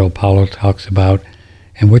Gerald Powell talks about.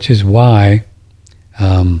 and which is why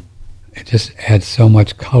it just adds so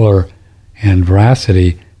much color and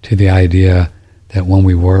veracity to the idea that when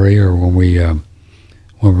we worry or when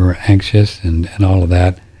we're anxious and all of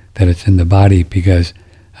that, that it's in the body, because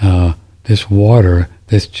this water,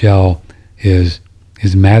 this gel, is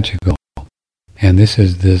magical, and this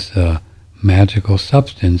is this magical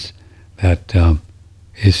substance that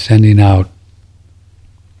is sending out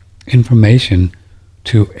information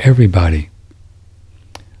to everybody.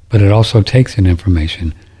 But it also takes in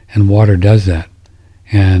information, and water does that.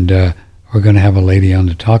 And we're going to have a lady on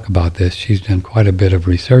to talk about this. She's done quite a bit of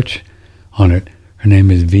research on it. Her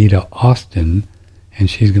name is Vita Austin, and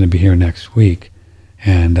she's going to be here next week.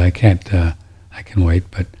 And I can wait,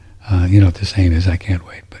 but you know what the saying is, I can't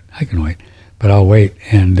wait, but I can wait. But I'll wait,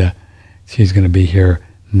 and she's going to be here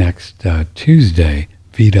next Tuesday,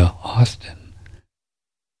 Vita Austin.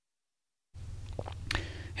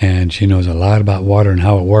 And she knows a lot about water and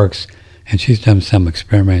how it works, and she's done some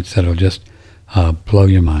experiments that'll just blow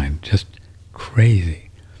your mind, just crazy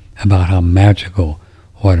about how magical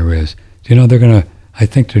water is. Do you know I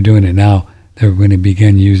think they're doing it now, they're going to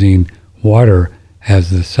begin using water as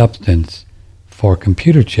the substance for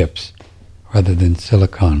computer chips rather than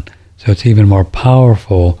silicon. So it's even more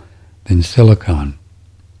powerful than silicon.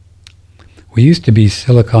 We used to be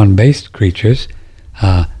silicon-based creatures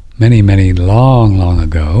many long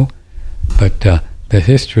ago, but the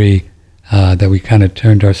history that we kind of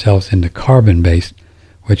turned ourselves into carbon-based,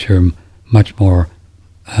 which are much more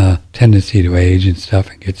tendency to age and stuff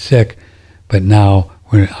and get sick. But now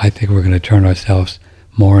I think we're going to turn ourselves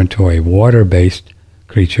more into a water-based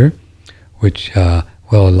creature, which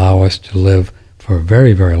will allow us to live for a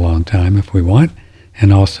very, very long time if we want,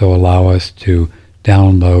 and also allow us to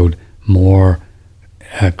download more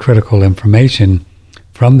critical information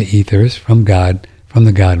from the ethers, from God, from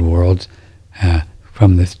the God worlds,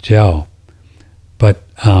 from this gel. But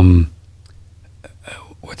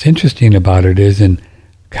what's interesting about it is, and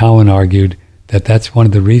Cowan argued that that's one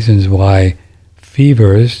of the reasons why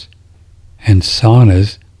fevers and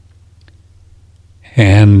saunas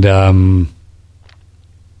and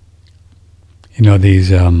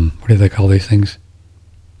these what do they call these things?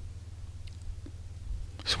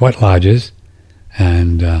 Sweat lodges,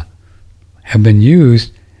 and have been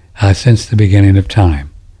used since the beginning of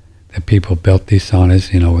time. That people built these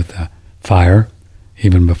saunas, with fire,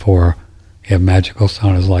 even before you have magical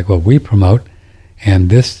saunas like what we promote. And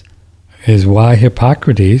this is why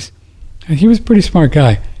Hippocrates, and he was a pretty smart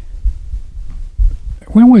guy.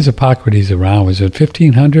 When was Hippocrates around? Was it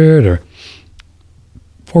 1500 or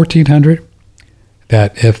 1400?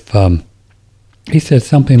 That if he said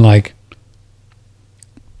something like,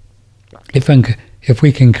 if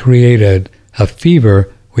we can create a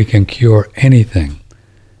fever, we can cure anything.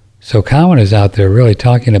 So Cowan is out there really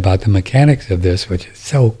talking about the mechanics of this, which is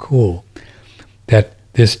so cool. That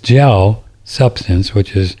this gel substance,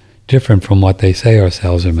 which is different from what they say our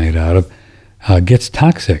cells are made out of, gets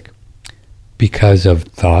toxic because of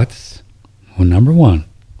thoughts, number one,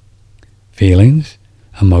 feelings,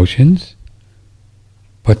 emotions,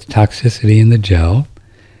 puts toxicity in the gel,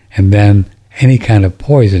 and then any kind of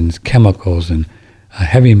poisons, chemicals, and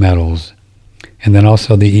heavy metals, and then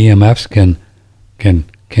also the EMFs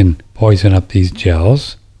can poison up these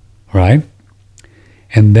gels, right?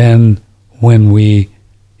 And then when we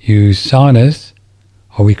use saunas,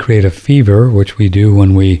 or we create a fever, which we do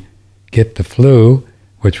when we get the flu,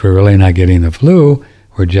 which we're really not getting the flu,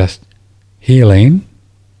 we're just healing.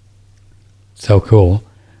 So cool.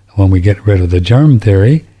 When we get rid of the germ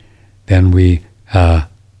theory, then we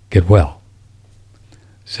get well.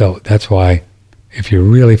 So that's why if you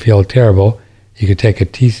really feel terrible, you could take a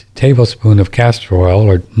tablespoon of castor oil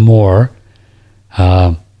or more,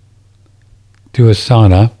 do a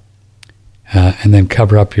sauna, and then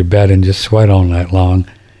cover up your bed and just sweat all night long,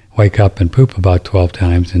 wake up and poop about 12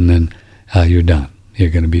 times, and then you're done. You're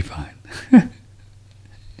going to be fine.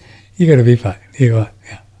 You're going to be fine. You'll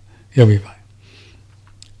be fine.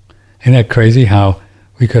 Isn't that crazy how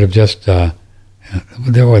we could have just, there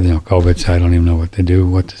was no COVID, so I don't even know what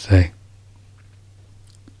to say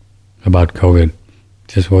about COVID.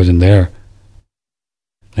 Just wasn't there.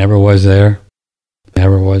 Never was there.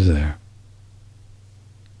 Never was there.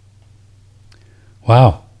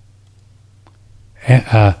 Wow.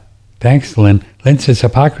 Thanks, Lynn. Lynn says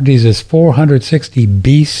Hippocrates is 460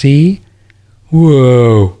 BC.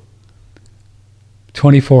 Whoa.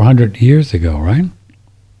 2,400 years ago, right?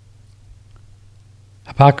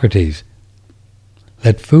 Hippocrates.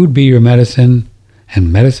 Let food be your medicine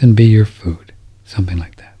and medicine be your food. Something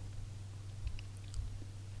like that.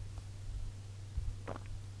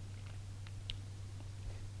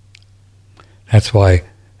 That's why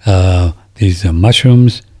these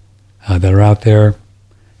mushrooms that are out there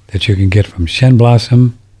that you can get from Shen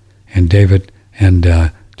Blossom and David and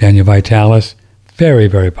Daniel Vitalis, very,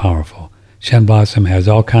 very powerful. Shen Blossom has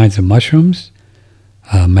all kinds of mushrooms,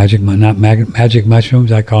 magic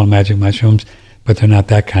mushrooms. I call them magic mushrooms, but they're not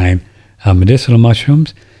that kind. Medicinal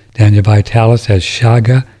mushrooms. Daniel Vitalis has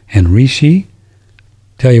Chaga and Reishi.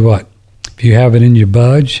 Tell you what, if you have it in your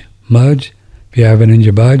budge, go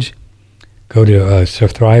to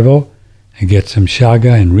Surthrival and get some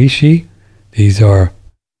Chaga and Reishi. These are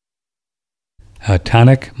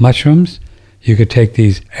tonic mushrooms. You could take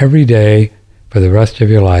these every day for the rest of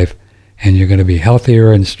your life, and you're going to be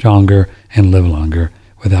healthier and stronger and live longer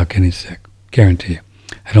without getting sick. Guarantee you.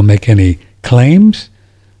 I don't make any claims,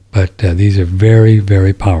 but these are very,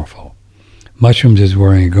 very powerful. Mushrooms is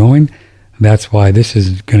where I'm going. That's why this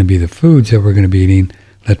is going to be the foods that we're going to be eating.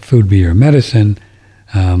 Let food be your medicine.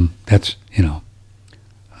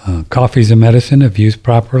 Coffee's a medicine if used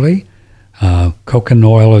properly. Coconut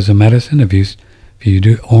oil is a medicine if you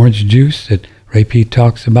do orange juice that Ray Pete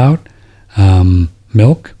talks about.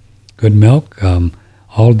 Milk, good milk.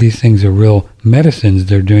 All of these things are real medicines.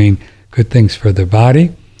 They're doing good things for their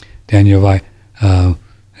body.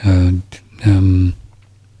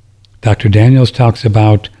 Dr. Daniels talks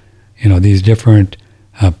about, these different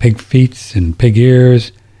pig feet and pig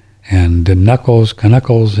ears and the knuckles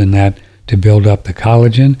and that to build up the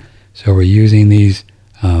collagen. So we're using these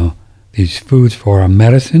foods for our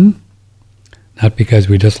medicine, not because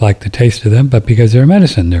we just like the taste of them, but because they're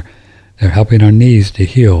medicine. They're helping our knees to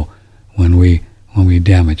heal when we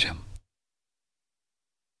damage them.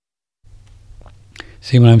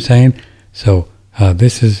 See what I'm saying? So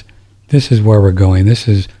this is where we're going. This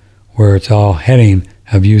is where it's all heading,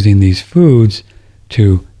 of using these foods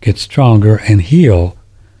to get stronger and heal,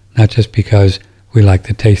 not just because we like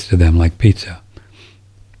the taste of them, like pizza.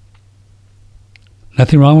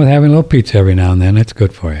 Nothing wrong with having a little pizza every now and then. It's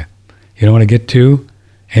good for you. You don't want to get too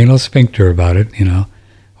anal sphincter about it,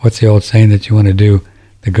 What's the old saying that you want to do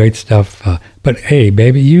the great stuff? But hey,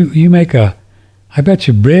 baby, you make I bet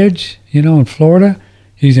you bridge, in Florida,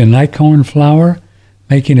 using night corn flour,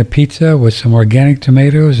 making a pizza with some organic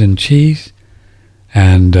tomatoes and cheese,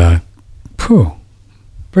 and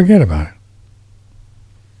forget about it.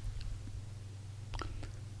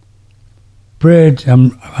 Bridge,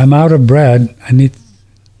 I'm out of bread. I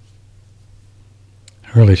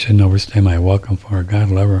really shouldn't overstay my welcome for her. God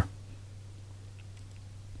love her.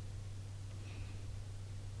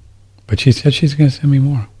 But she said she's going to send me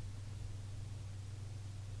more.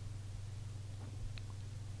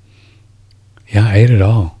 Yeah, I ate it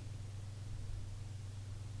all.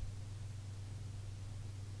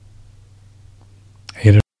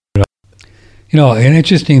 An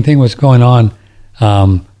interesting thing was going on,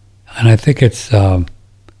 and I think it's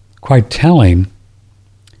quite telling,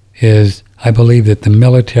 is I believe that the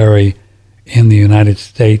military in the United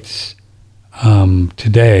States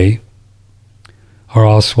today are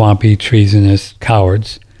all swampy, treasonous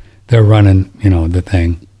cowards. They're running, the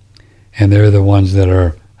thing. And they're the ones that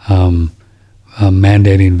are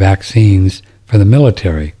mandating vaccines for the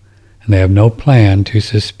military. And they have no plan to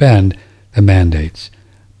suspend the mandates.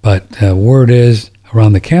 But word is,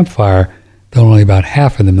 around the campfire, that only about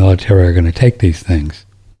half of the military are going to take these things.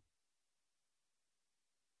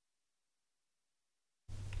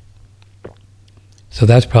 So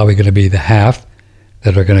that's probably going to be the half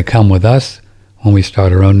that are going to come with us when we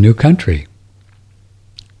start our own new country.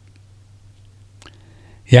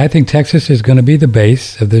 Yeah, I think Texas is going to be the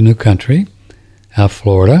base of the new country,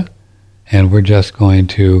 Florida, and we're just going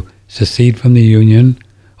to secede from the Union.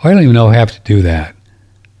 I don't even know if we have to do that.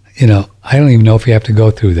 I don't even know if we have to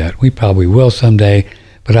go through that. We probably will someday,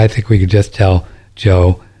 but I think we could just tell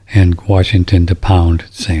Joe and Washington to pound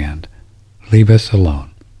sand. Leave us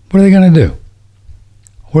alone. What are they going to do?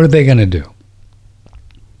 What are they going to do?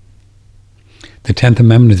 The 10th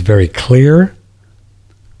Amendment is very clear.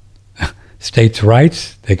 States'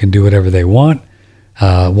 rights, they can do whatever they want.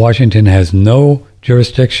 Washington has no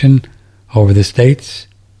jurisdiction over the states.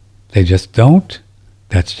 They just don't.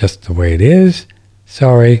 That's just the way it is.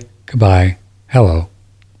 Sorry, goodbye, hello.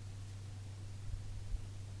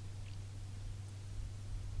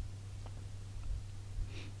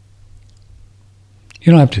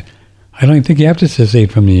 You don't have to, I don't even think you have to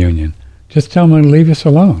secede from the Union. Just tell them to leave us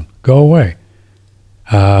alone. Go away.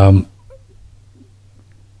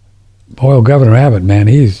 Boy, Governor Abbott, man,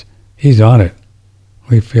 he's on it.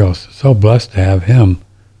 We feel so blessed to have him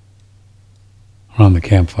around the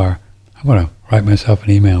campfire. I want to write myself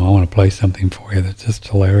an email. I want to play something for you that's just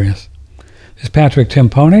hilarious. This is Patrick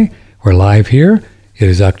Timpone. We're live here It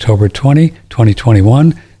is October 20,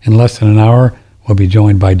 2021. In less than an hour, we'll be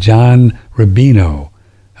joined by John Rubino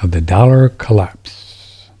of the Dollar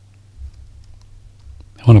Collapse.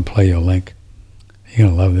 I want to play you a link. You're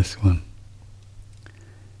going to love this one.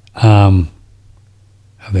 Of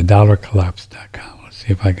the dollarcollapse.com. Let's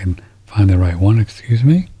see if I can find the right one. Excuse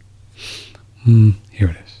me. Here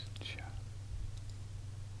it is.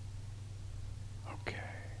 Okay.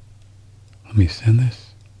 Let me send this.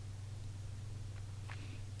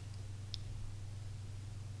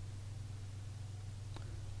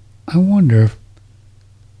 I wonder if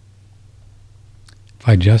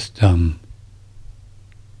I just if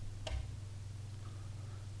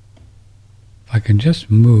I can just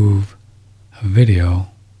move a video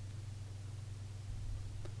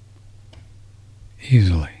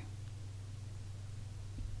easily.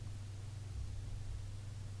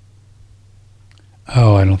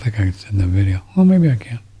 Oh, I don't think I can send the video. Well, maybe I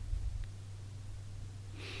can.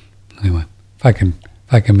 Anyway, if I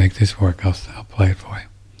can make this work, I'll play it for you.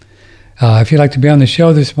 If you'd like to be on the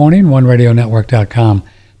show this morning, OneRadioNetwork.com,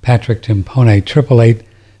 Patrick Timpone,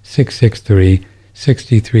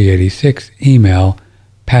 888-663-6386. Email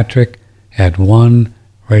Patrick at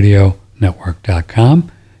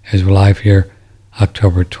OneRadioNetwork.com. As we're live here,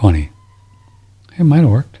 October 20. It might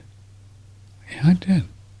have worked. Yeah, it did.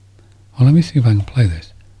 Well, let me see if I can play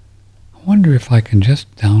this. I wonder if I can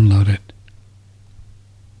just download it.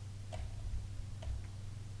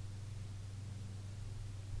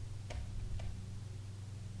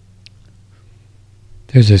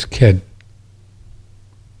 There's this kid.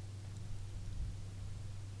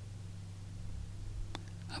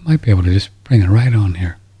 I might be able to just bring it right on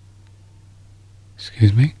here.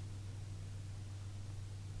 Excuse me?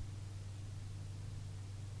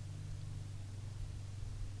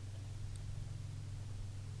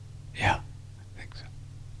 Yeah, I think so.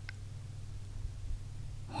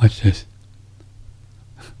 Watch this.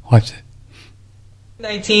 Watch it.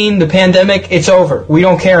 19, the pandemic, it's over. We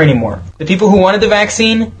don't care anymore. The people who wanted the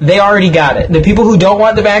vaccine, they already got it. The people who don't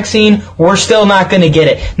want the vaccine, we're still not going to get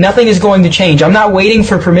it. Nothing is going to change. I'm not waiting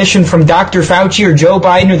for permission from Dr. Fauci or Joe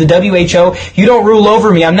Biden or the WHO. You don't rule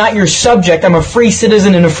over me. I'm not your subject. I'm a free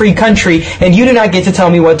citizen in a free country, and you do not get to tell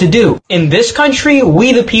me what to do. In this country,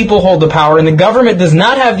 we the people hold the power, and the government does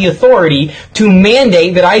not have the authority to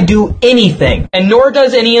mandate that I do anything, and nor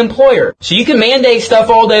does any employer. So you can mandate stuff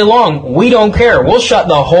all day long. We don't care. We'll shut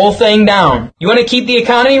the whole thing down. You want to keep the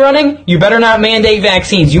economy running? You better not mandate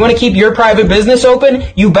vaccines. You want to keep your private business open?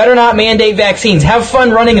 You better not mandate vaccines. Have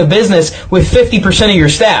fun running a business with 50% of your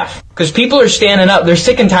staff. Because people are standing up. They're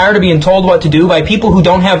sick and tired of being told what to do by people who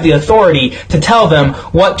don't have the authority to tell them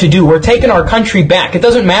what to do. We're taking our country back. It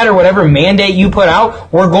doesn't matter whatever mandate you put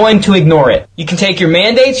out, we're going to ignore it. You can take your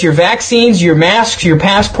mandates, your vaccines, your masks, your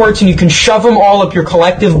passports, and you can shove them all up your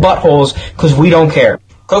collective buttholes because we don't care.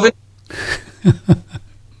 COVID.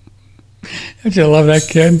 Don't you love that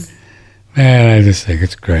kid? Man, I just think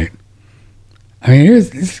it's great. I mean,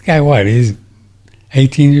 here's this guy, what? He's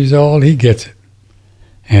 18 years old. He gets it.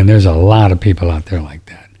 And there's a lot of people out there like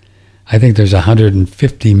that. I think there's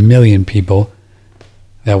 150 million people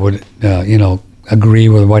that would, agree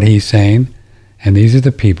with what he's saying. And these are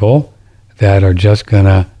the people that are just going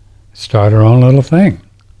to start their own little thing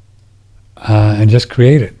and just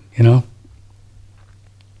create it,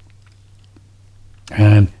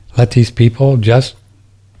 And let these people just,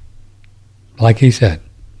 like he said,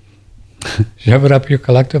 shove it up your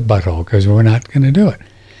collective butthole because we're not going to do it.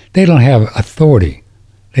 They don't have authority.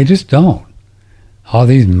 They just don't. All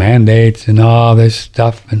these mandates and all this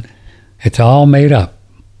stuff, and it's all made up.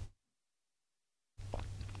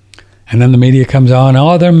 And then the media comes on,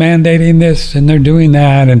 oh, they're mandating this and they're doing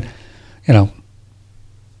that, and,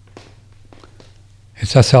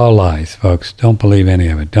 it's just all lies, folks. Don't believe any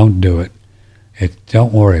of it. Don't do it.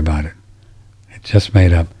 Don't worry about it. It's just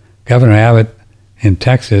made up. Governor Abbott in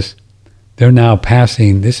Texas, they're now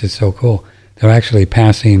passing, this is so cool, they're actually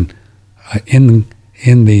passing in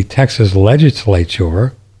the Texas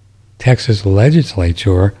legislature,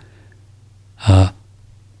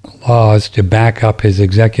 laws to back up his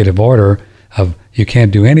executive order of you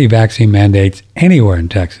can't do any vaccine mandates anywhere in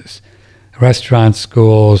Texas. Restaurants,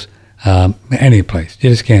 schools, any place. You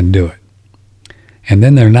just can't do it. And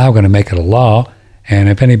then they're now going to make it a law, and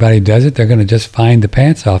if anybody does it, they're going to just fine the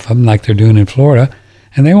pants off them like they're doing in Florida,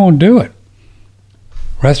 and they won't do it.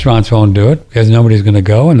 Restaurants won't do it because nobody's going to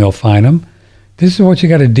go, and they'll fine them. This is what you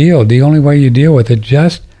got to deal. The only way you deal with it,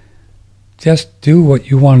 just do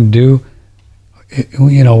what you want to do.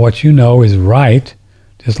 What you know is right,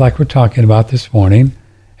 just like we're talking about this morning,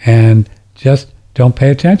 and just don't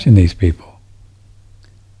pay attention to these people.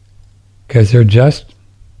 Because they're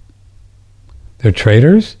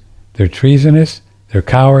traitors, they're treasonous, they're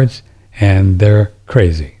cowards, and they're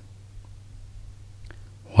crazy.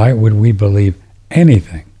 Why would we believe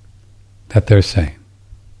anything that they're saying?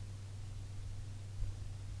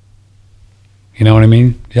 You know what I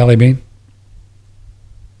mean, Jelly Bean?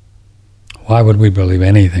 Why would we believe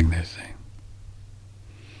anything they're saying?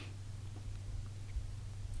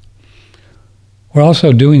 We're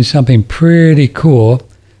also doing something pretty cool.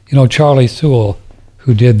 You know, Charlie Sewell,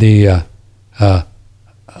 who did the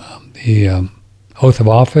oath of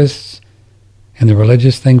office and the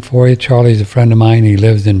religious thing for you. Charlie's a friend of mine. He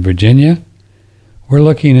lives in Virginia. We're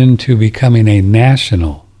looking into becoming a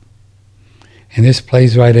national. And this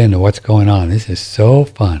plays right into what's going on. This is so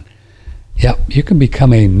fun. Yep, you can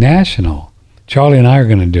become a national. Charlie and I are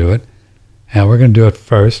going to do it. And we're going to do it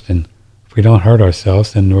first. And if we don't hurt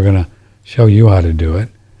ourselves, then we're going to show you how to do it.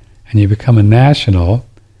 And you become a national,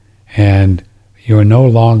 and you are no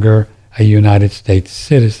longer a United States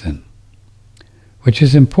citizen, which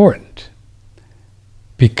is important.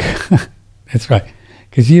 Because that's right.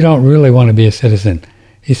 Because you don't really want to be a citizen.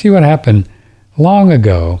 You see what happened long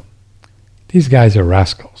ago? These guys are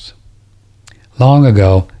rascals. Long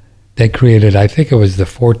ago, they created, I think it was the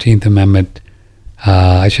 14th Amendment.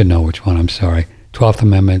 I should know which one, I'm sorry. 12th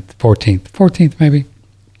Amendment, 14th maybe?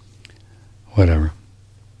 Whatever.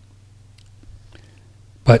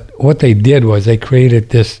 But what they did was they created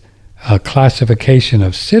this classification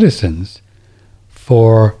of citizens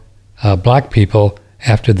for black people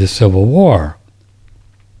after the Civil War.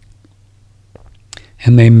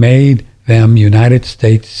 And they made them United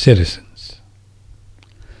States citizens.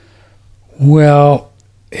 Well,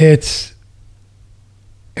 it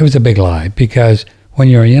was a big lie, because when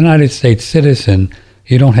you're a United States citizen,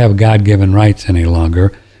 you don't have God-given rights any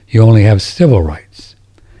longer. You only have civil rights.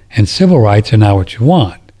 And civil rights are not what you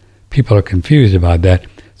want. People are confused about that.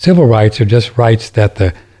 Civil rights are just rights that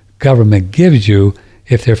the government gives you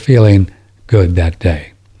if they're feeling good that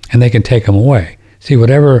day. And they can take them away. See,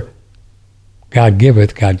 whatever God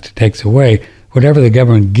giveth, God takes away. Whatever the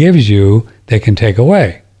government gives you, they can take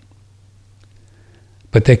away.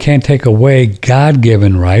 But they can't take away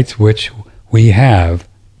God-given rights, which we have.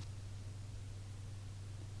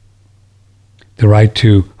 The right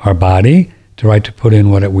to our body, the right to put in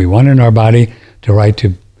what we want in our body, the right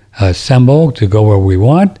to assemble, to go where we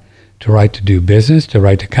want, the right to do business, the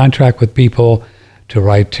right to contract with people, the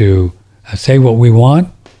right to say what we want,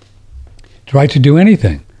 the right to do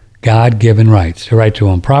anything. God-given rights. The right to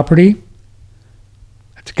own property.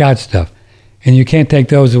 That's God stuff. And you can't take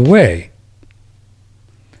those away.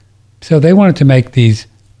 So they wanted to make these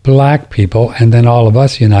black people and then all of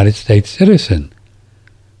us United States citizens.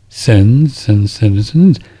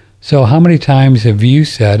 So how many times have you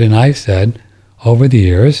said, and I said over the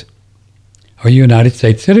years, are you a United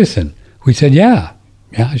States citizen? We said, yeah,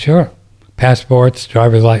 sure. Passports,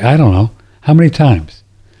 driver's license, I don't know. How many times?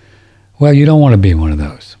 Well, you don't want to be one of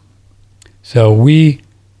those. So we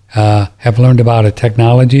have learned about a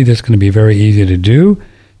technology that's going to be very easy to do,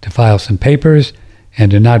 to file some papers,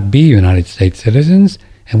 and to not be United States citizens,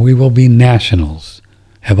 and we will be nationals.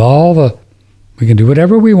 We can do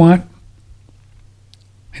whatever we want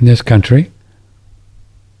in this country,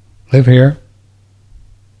 live here,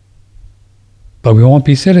 but we won't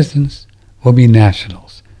be citizens. We'll be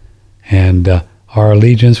nationals, and our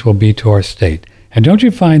allegiance will be to our state. And don't you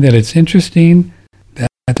find that it's interesting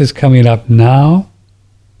that is coming up now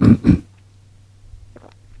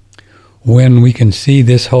when we can see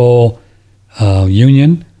this whole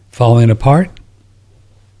union falling apart,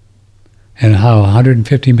 and how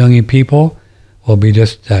 150 million people will be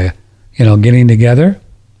just, getting together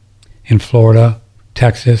in Florida,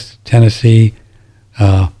 Texas, Tennessee,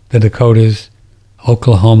 the Dakotas,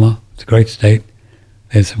 Oklahoma. It's a great state.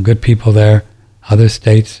 There's some good people there. Other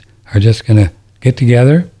states are just going to get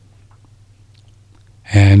together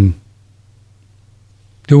and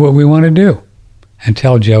do what we want to do and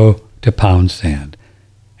tell Joe to pound sand.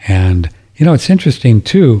 And, it's interesting,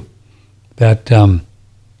 too, that,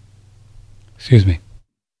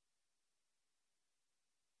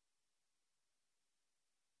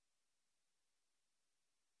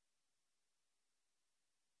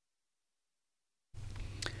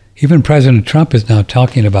 Even President Trump is now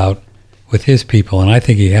talking about, with his people, and I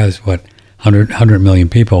think he has, 100 million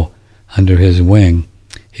people under his wing.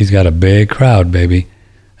 He's got a big crowd, baby,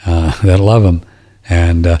 that love him.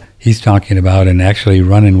 And he's talking about and actually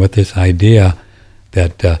running with this idea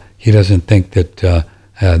that he doesn't think that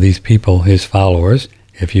these people, his followers,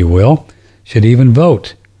 if you will, should even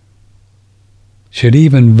vote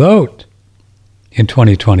in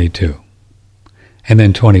 2022. and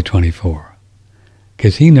then 2024.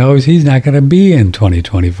 Because he knows he's not going to be in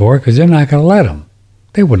 2024 because they're not going to let him.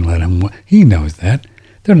 They wouldn't let him win. He knows that.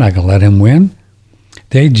 They're not going to let him win.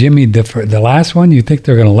 They jimmied the last one. You think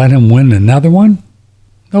they're going to let him win another one?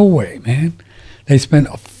 No way, man. They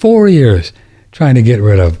spent 4 years trying to get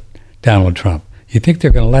rid of Donald Trump. You think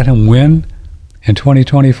they're going to let him win in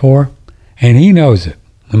 2024? And he knows it,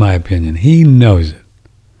 in my opinion. He knows it.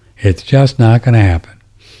 It's just not going to happen.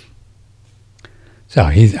 So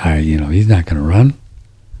he's not going to run.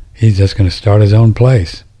 He's just going to start his own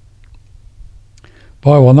place.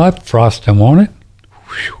 Boy, will not frost him, won't it?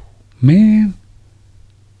 Whew, man.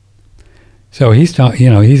 So he's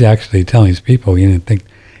actually telling his people,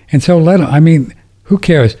 and so let him. I mean, who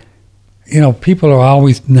cares? People are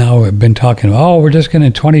always now have been talking. Oh, we're just going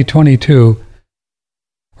to 2022.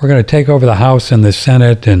 We're going to take over the House and the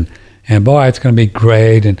Senate, and boy, it's going to be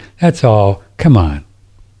great. And that's all. Come on,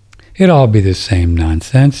 it'll all be the same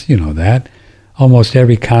nonsense. You know that. Almost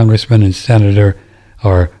every congressman and senator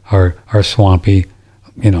are swampy.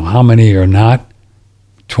 How many are not?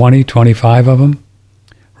 20, 25 of them.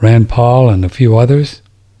 Rand Paul and a few others.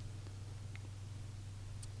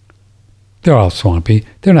 They're all swampy.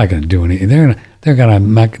 They're not going to do anything. They're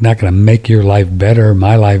not going to make your life better,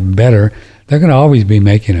 my life better. They're going to always be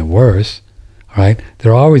making it worse. All right?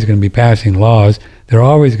 They're always going to be passing laws. They're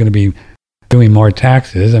always going to be doing more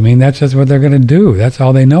taxes. I mean, that's just what they're going to do. That's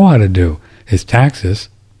all they know how to do is taxes.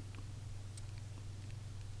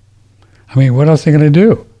 I mean, what else are they going to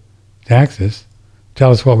do? Taxes. Tell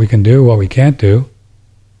us what we can do, what we can't do.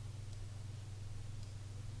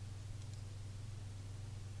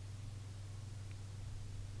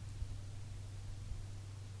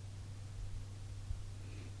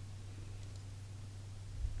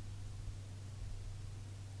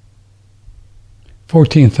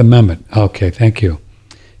 "14th Amendment," okay, thank you,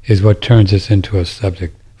 is what turns us into a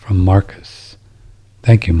subject from Marcus.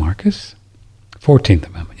 Thank you, Marcus. 14th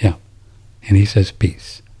Amendment, yeah. And he says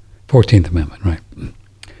peace. 14th Amendment, right.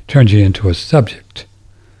 Turns you into a subject.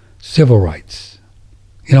 Civil rights.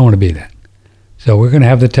 You don't want to be that. So we're going to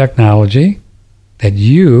have the technology that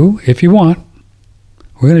you, if you want,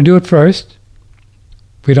 we're going to do it first.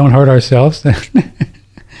 If we don't hurt ourselves, then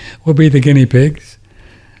we'll be the guinea pigs.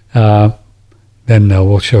 Then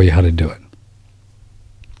we'll show you how to do it.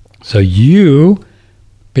 So you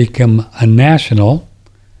become a national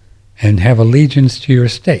and have allegiance to your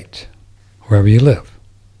state, wherever you live.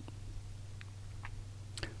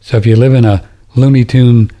 So if you live in a Looney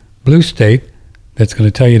Tune blue state that's going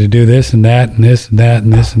to tell you to do this and that and this and that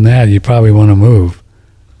and this and that, you probably want to move.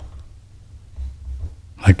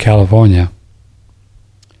 Like California.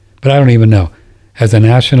 But I don't even know. As a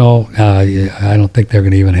national, I don't think they're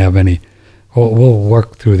going to even have any. We'll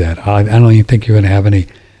work through that. I don't even think you're going to have any,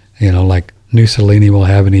 like Mussolini will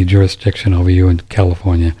have any jurisdiction over you in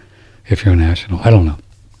California if you're a national. I don't know.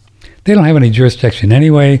 They don't have any jurisdiction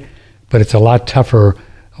anyway, but it's a lot tougher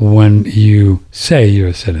when you say you're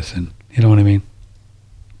a citizen. You know what I mean?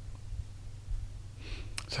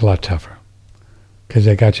 It's a lot tougher because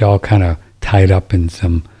they got you all kind of tied up in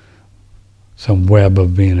some web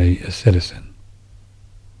of being a citizen.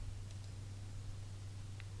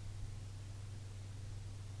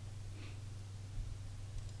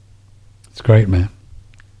 It's great, man.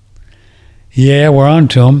 Yeah, we're on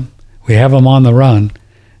to them. We have them on the run,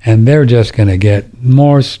 and they're just going to get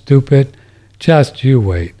more stupid. Just you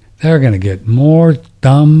wait. They're going to get more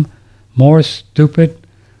dumb, more stupid,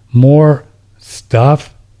 more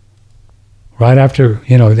stuff. Right after,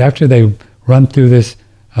 after they run through this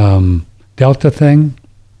Delta thing,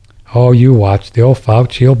 oh, you watch. The old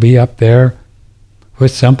Fauci will be up there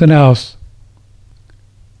with something else.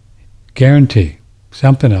 Guarantee.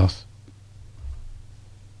 Something else.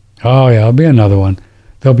 Oh, yeah, there'll be another one.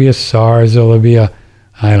 There'll be a SARS. There'll be I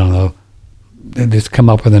don't know. Just come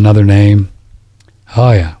up with another name.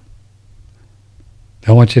 Oh, yeah.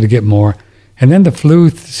 They want you to get more. And then the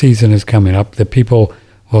flu season is coming up. The people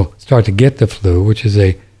will start to get the flu, which is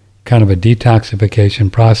a kind of a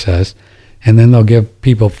detoxification process. And then they'll give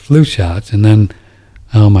people flu shots. And then,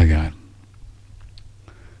 oh, my God.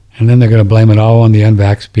 And then they're going to blame it all on the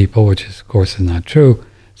unvaxxed people, which, is, of course, is not true.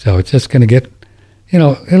 So it's just going to get...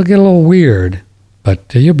 it'll get a little weird,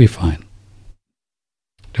 but you'll be fine.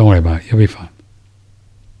 Don't worry about it. You'll be fine.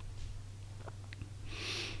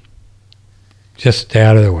 Just stay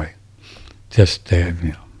out of their way. Just stay,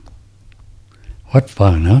 What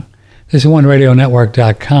fun, huh? This is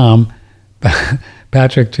OneRadioNetwork.com.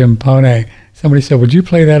 Patrick Timpone. Somebody said, would you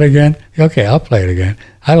play that again? Okay, I'll play it again.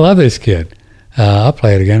 I love this kid. I'll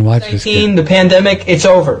play it again. Watch this. The pandemic, it's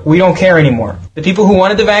over. We don't care anymore. The people who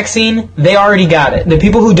wanted the vaccine, they already got it. The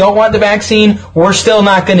people who don't want the vaccine, we're still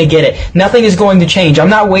not going to get it. Nothing is going to change. I'm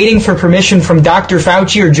not waiting for permission from Dr.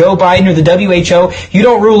 Fauci or Joe Biden or the WHO. You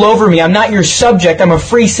don't rule over me. I'm not your subject. I'm a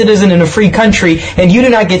free citizen in a free country, and you do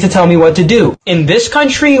not get to tell me what to do. In this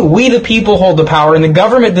country, we the people hold the power, and the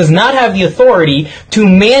government does not have the authority to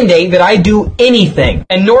mandate that I do anything,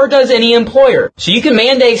 and nor does any employer. So you can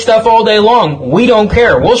mandate stuff all day long. We don't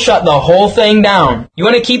care. We'll shut the whole thing down. You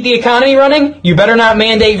want to keep the economy running? You better not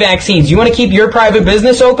mandate vaccines. You want to keep your private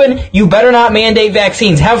business open? You better not mandate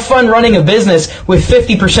vaccines. Have fun running a business with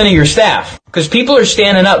 50% of your staff. Because people are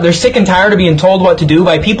standing up. They're sick and tired of being told what to do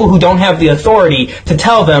by people who don't have the authority to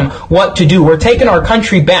tell them what to do. We're taking our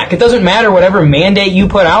country back. It doesn't matter whatever mandate you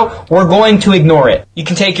put out, we're going to ignore it. You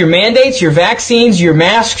can take your mandates, your vaccines, your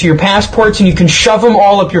masks, your passports, and you can shove them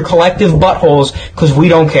all up your collective buttholes because we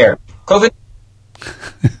don't care. COVID.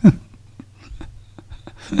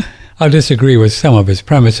 I'll disagree with some of his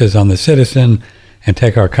premises on the citizen and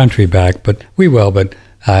take our country back, but we will. But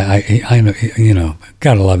I know, you know,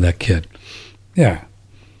 gotta love that kid. Yeah,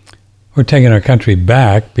 we're taking our country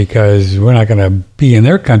back because we're not going to be in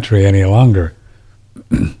their country any longer.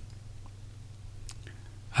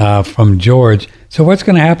 From George. So what's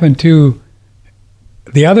going to happen to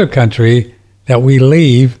the other country that we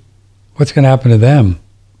leave? What's going to happen to them?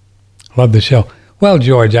 Love the show. Well,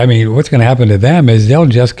 George, I mean, what's going to happen to them is they'll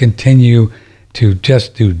just continue to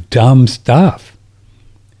just do dumb stuff.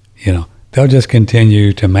 You know, they'll just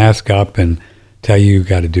continue to mask up and tell you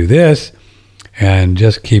got to do this and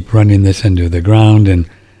just keep running this into the ground and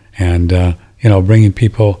you know, bringing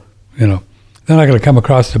people, you know, they're not going to come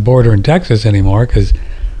across the border in Texas anymore because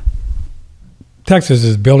Texas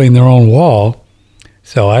is building their own wall.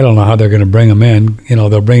 So I don't know how they're going to bring them in. You know,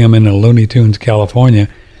 they'll bring them into Looney Tunes, California.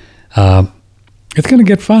 It's going to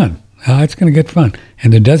get fun. It's going to get fun.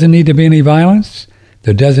 And there doesn't need to be any violence.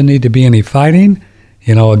 There doesn't need to be any fighting.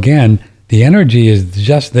 You know, again, the energy is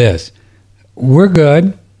just this. We're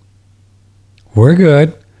good. We're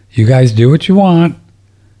good. You guys do what you want.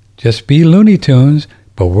 Just be Looney Tunes,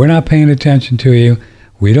 but we're not paying attention to you.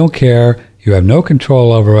 We don't care. You have no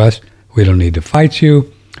control over us. We don't need to fight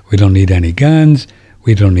you. We don't need any guns.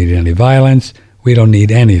 We don't need any violence. We don't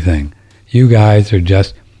need anything. You guys are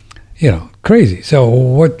just, you know, crazy. So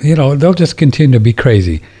what, you know, they'll just continue to be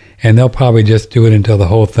crazy, and they'll probably just do it until the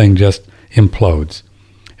whole thing just implodes.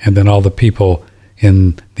 And then all the people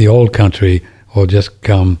in the old country will just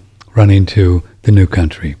come running to the new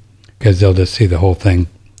country because they'll just see the whole thing,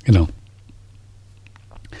 you know.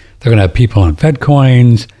 They're going to have people on Fed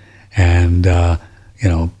coins and, you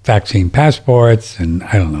know, vaccine passports and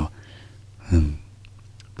I don't know.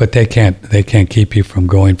 But they can't keep you from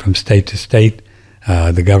going from state to state.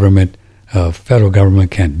 The government, federal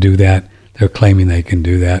government can't do that. They're claiming they can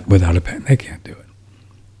do that without a pen. They can't do it.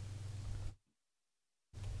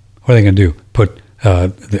 What are they going to do? Put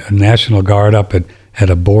the National Guard up at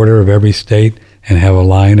a border of every state and have a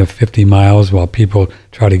line of 50 miles while people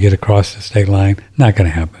try to get across the state line? Not going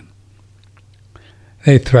to happen.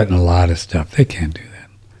 They threaten a lot of stuff. They can't do that.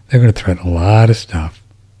 They're going to threaten a lot of stuff.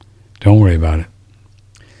 Don't worry about it.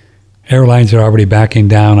 Airlines are already backing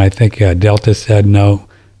down. I think Delta said no,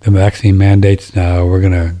 the vaccine mandates, we're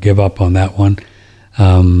going to give up on that one.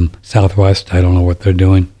 Southwest, I don't know what they're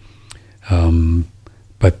doing.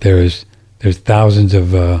 But there's thousands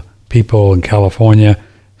of people in California.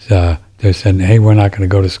 They're saying, hey, we're not going to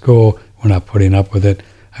go to school. We're not putting up with it.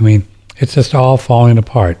 I mean, it's just all falling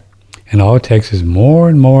apart. And all it takes is more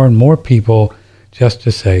and more and more people just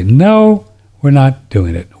to say, no, we're not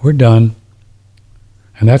doing it. We're done.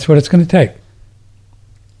 And that's what it's going to take.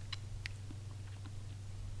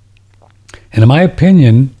 And in my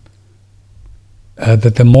opinion,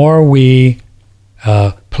 that the more we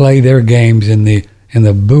play their games in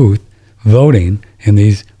the booth, voting in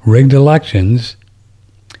these rigged elections,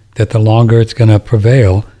 that the longer it's going to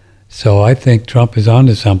prevail. So I think Trump is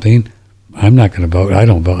onto something. I'm not going to vote. I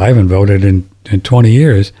don't vote. I haven't voted in 20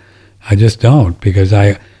 years. I just don't because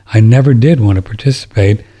I never did want to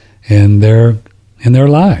participate in their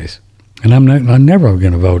lies. And I'm never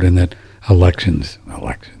going to vote in that elections.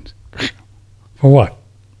 For what?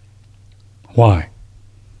 Why?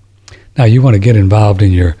 Now you want to get involved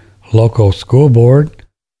in your local school board?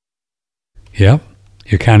 Yep.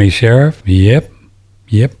 Your county sheriff? Yep.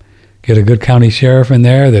 Get a good county sheriff in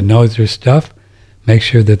there that knows their stuff. Make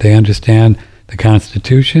sure that they understand the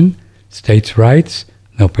Constitution, states' rights.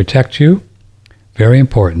 They'll protect you. Very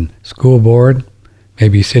important. School board,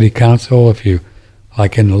 maybe city council if you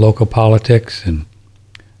like in the local politics and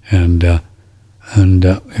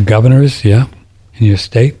governors, yeah. in your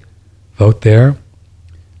state, vote there.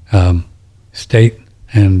 State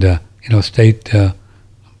and state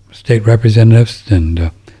representatives,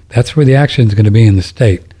 and that's where the action is going to be in the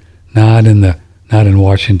state, not in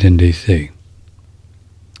Washington D.C.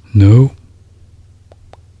 No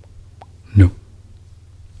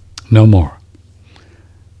more.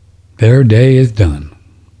 Their day is done.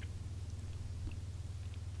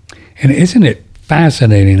 And isn't it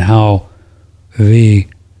fascinating how the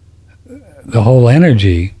whole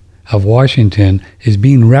energy of Washington is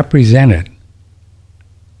being represented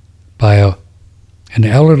by an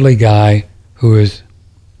elderly guy who is,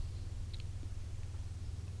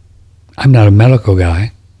 I'm not a medical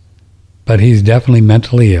guy, but he's definitely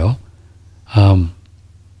mentally ill.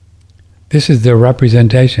 This is their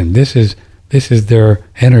representation. This is their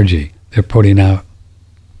energy they're putting out.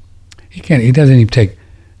 He doesn't even take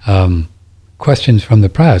questions from the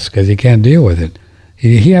press because he can't deal with it.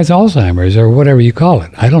 He has Alzheimer's or whatever you call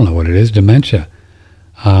it. I don't know what it is, dementia.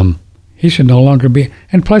 He should no longer be,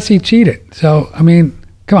 and plus he cheated. So, I mean,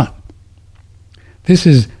 come on. This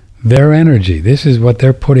is their energy. This is what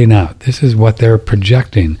they're putting out. This is what they're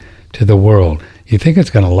projecting to the world. You think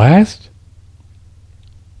it's going to last?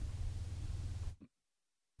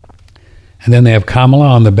 And then they have Kamala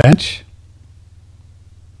on the bench.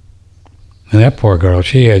 And that poor girl,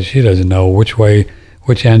 she doesn't know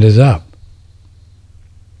which end is up.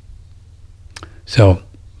 So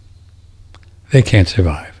they can't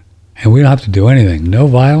survive. And we don't have to do anything. No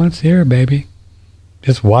violence here, baby.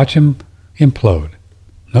 Just watch them implode.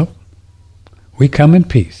 Nope. We come in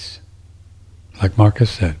peace. Like Marcus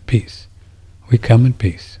said, peace. We come in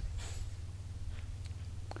peace.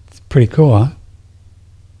 It's pretty cool, huh?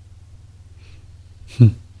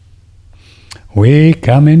 We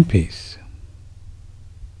come in peace.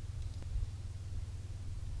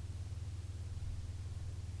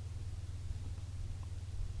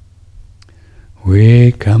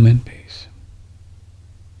 We come in peace.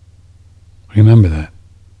 Remember that.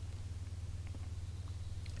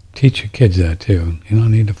 Teach your kids that too. You don't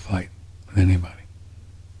need to fight with anybody.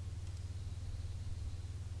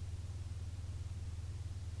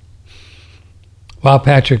 Wow,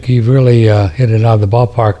 Patrick, you've really hit it out of the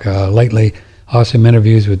ballpark lately. Awesome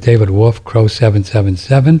interviews with David Wolf, Crow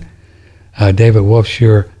 777. David Wolf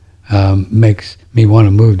sure makes me want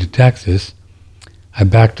to move to Texas. I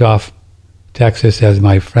backed off Texas as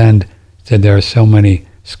my friend said there are so many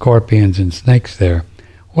scorpions and snakes there.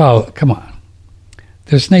 Well, come on.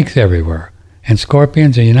 There's snakes everywhere. And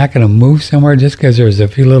scorpions, and you're not going to move somewhere just because there's a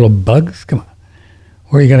few little bugs? Come on.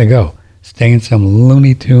 Where are you going to go? Stay in some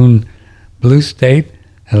Looney Tune blue state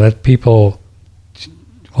and let people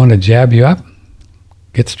want to jab you up?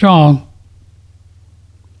 Get strong.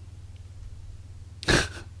 A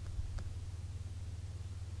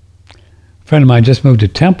friend of mine just moved to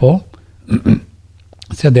Temple.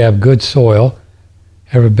 Said they have good soil.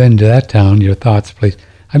 Ever been to that town? Your thoughts, please.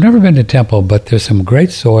 I've never been to Temple, but there's some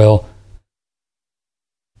great soil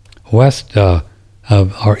west of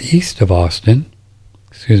or east of Austin.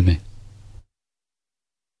 Excuse me.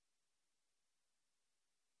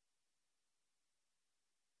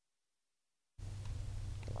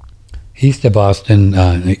 East of Austin,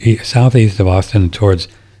 southeast of Austin towards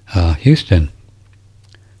Houston.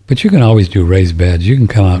 But you can always do raised beds. You can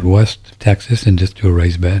come out west of Texas and just do a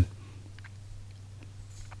raised bed.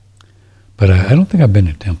 But I don't think I've been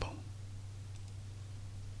to Temple.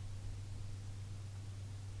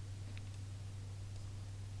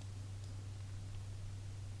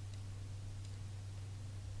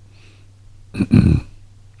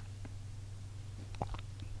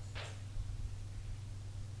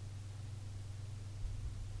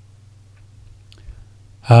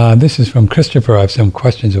 This is from Christopher. I have some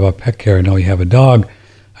questions about pet care. I know you have a dog.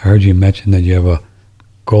 I heard you mention that you have a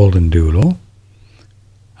golden doodle.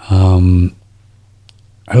 I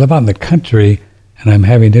live out in the country, and I'm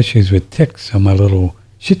having issues with ticks on my little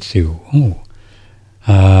Shih Tzu.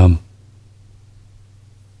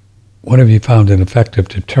 What have you found an effective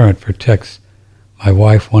deterrent for ticks? My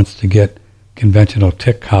wife wants to get conventional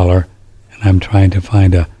tick collar, and I'm trying to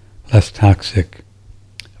find a less toxic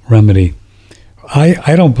remedy.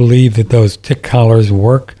 I don't believe that those tick collars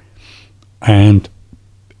work, and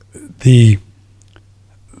the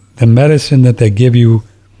medicine that they give you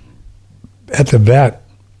at the vet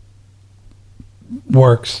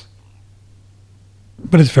works,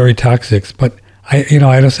 but it's very toxic. But I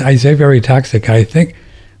say very toxic. I think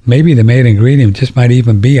maybe the main ingredient just might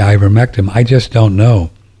even be ivermectin. I just don't know.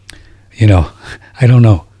 I don't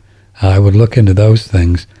know. I would look into those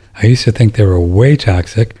things. I used to think they were way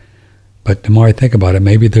toxic. But the more I think about it,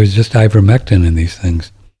 maybe there's just ivermectin in these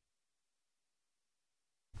things.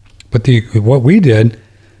 But what we did,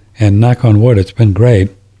 and knock on wood, it's been great,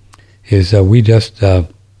 is we just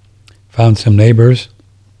found some neighbors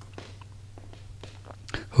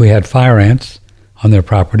who had fire ants on their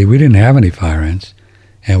property. We didn't have any fire ants,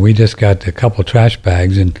 and we just got a couple trash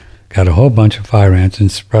bags and got a whole bunch of fire ants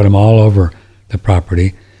and spread them all over the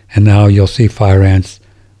property. And now you'll see fire ants,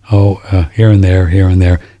 here and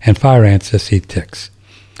there, and fire ants just eat ticks.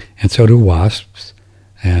 And so do wasps.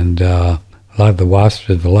 And a lot of the wasps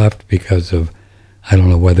have left because of, I don't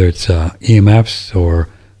know whether it's EMFs or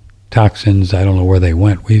toxins. I don't know where they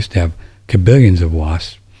went. We used to have kabillions of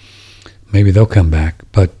wasps. Maybe they'll come back.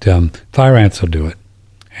 But fire ants will do it.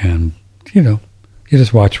 And, you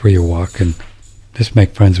just watch where you walk and just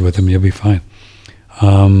make friends with them. You'll be fine.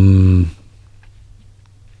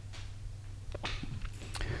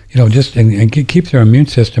 Just and keep their immune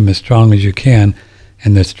system as strong as you can.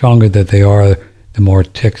 And the stronger that they are,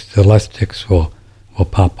 the less ticks will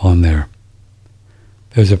pop on there.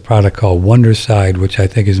 There's a product called Wondercide, which I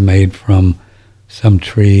think is made from some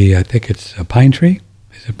tree. I think it's a pine tree.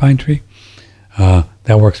 Is it pine tree?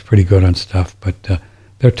 That works pretty good on stuff, but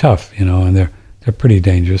they're tough, and they're pretty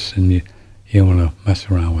dangerous, and you don't want to mess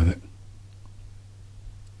around with it.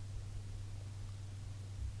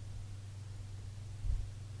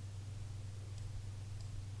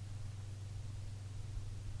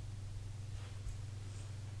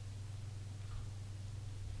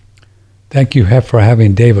 Thank you for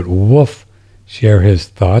having David Wolf share his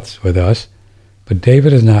thoughts with us. But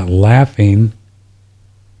David is not laughing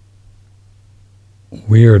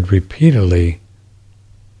weird repeatedly,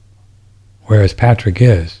 whereas Patrick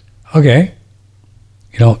is. Okay.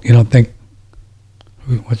 You don't think,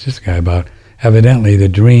 what's this guy about? Evidently, the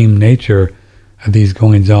dream nature of these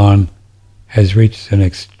goings-on has reached an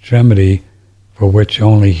extremity for which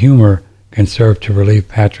only humor can serve to relieve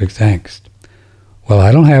Patrick's angst. Well,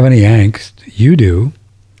 I don't have any angst. You do.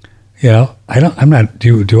 I'm not,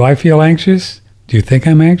 do I feel anxious? Do you think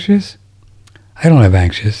I'm anxious? I don't have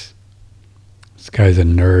anxious. This guy's a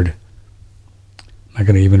nerd. I'm not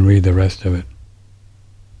going to even read the rest of it.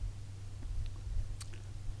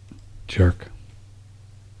 Jerk.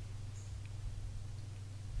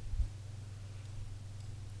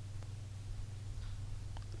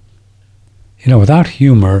 Without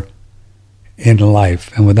humor in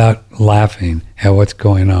life and without laughing at what's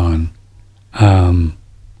going on,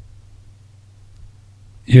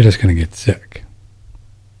 you're just going to get sick.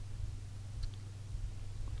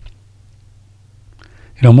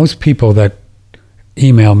 Most people that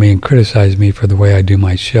email me and criticize me for the way I do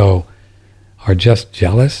my show are just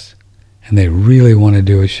jealous, and they really want to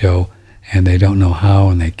do a show, and they don't know how,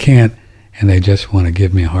 and they can't, and they just want to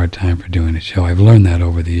give me a hard time for doing a show. I've learned that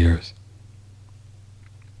over the years.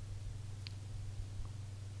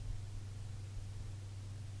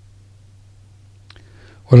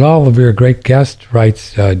 With all of your great guests,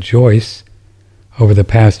 writes Joyce, over the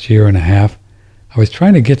past year and a half, I was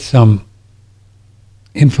trying to get some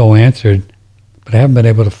info answered, but I haven't been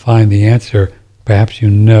able to find the answer. Perhaps you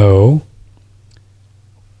know.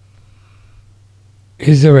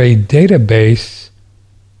 Is there a database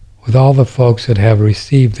with all the folks that have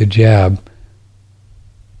received the jab?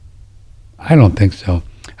 I don't think so.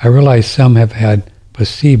 I realize some have had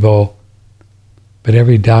placebo, but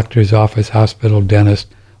every doctor's office, hospital, dentist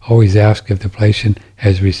always ask if the patient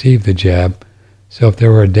has received the jab. So if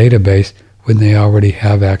there were a database, wouldn't they already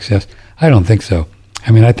have access? I don't think so.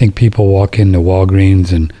 I think people walk into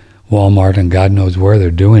Walgreens and Walmart and God knows where they're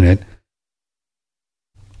doing it.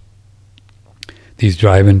 These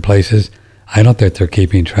drive-in places, I don't think they're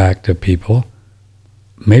keeping track of people.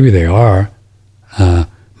 Maybe they are.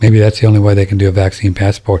 Maybe that's the only way they can do a vaccine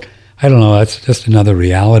passport. I don't know. That's just another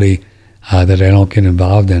reality that I don't get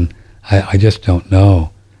involved in. I just don't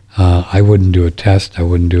know. I wouldn't do a test. I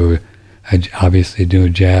wouldn't obviously do a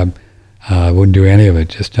jab. I wouldn't do any of it.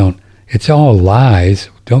 Just don't. It's all lies.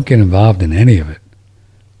 Don't get involved in any of it.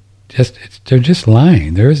 They're just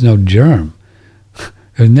lying. There is no germ.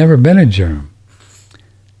 There's never been a germ.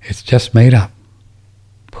 It's just made up.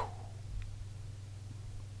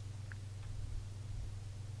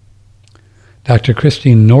 Dr.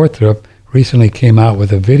 Christine Northrup recently came out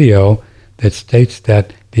with a video that states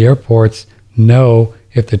that the airports know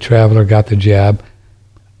if the traveler got the jab.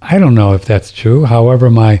 I don't know if that's true. However,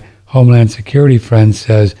 my Homeland Security friend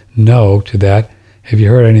says no to that. Have you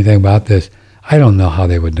heard anything about this? I don't know how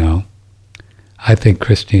they would know. I think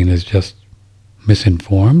Christine is just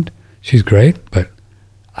misinformed. She's great, but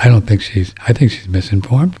I think she's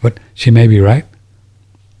misinformed, but she may be right.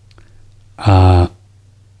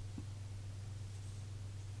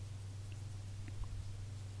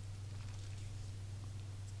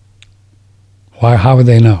 Why? How would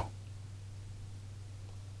they know?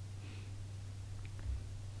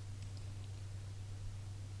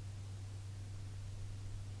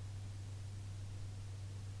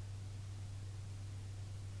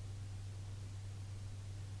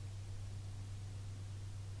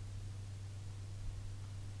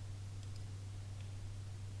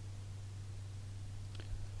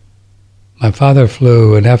 My father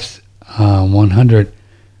flew an F-100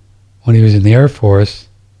 when he was in the Air Force.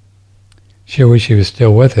 Sure wish he was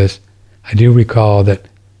still with us. I do recall that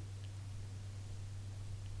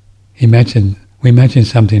we mentioned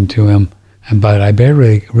something to him, but I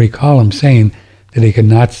barely recall him saying that he could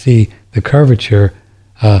not see the curvature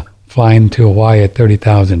flying to Hawaii at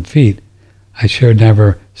 30,000 feet. I sure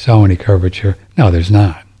never saw any curvature. No, there's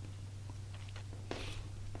not.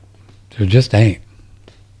 There just ain't.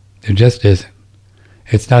 There just isn't.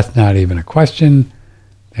 It's not even a question.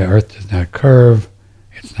 The Earth does not curve.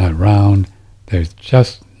 It's not round. There's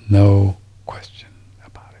just no question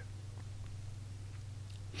about it.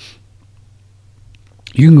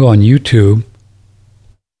 You can go on YouTube,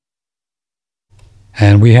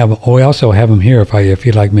 and we also have them here. If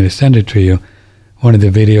you'd like me to send it to you, one of the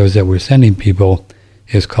videos that we're sending people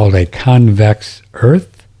is called a convex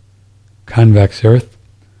Earth. Convex Earth.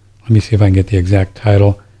 Let me see if I can get the exact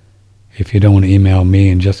title. If you don't want to email me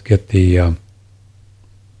and just get the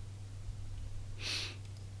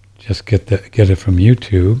get it from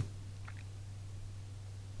YouTube.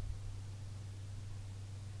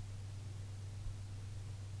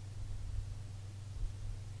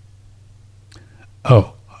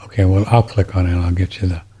 Oh, okay. Well, I'll click on it and I'll get you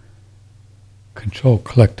the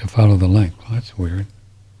Control-click to follow the link. Well, that's weird.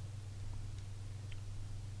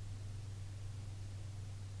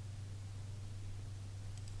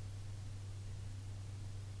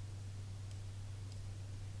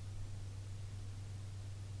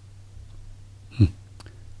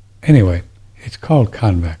 Anyway, it's called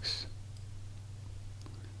convex.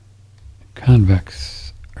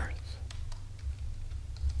 Convex Earth.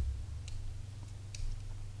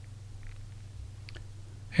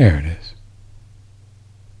 There it is.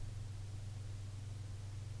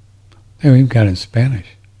 There, we've got it in Spanish.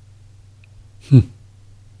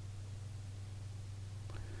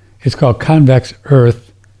 It's called Convex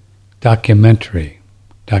Earth Documentary.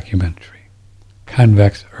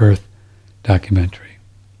 Convex Earth Documentary.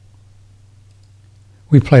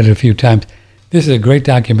 We played it a few times. This is a great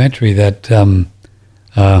documentary that there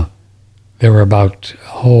were about a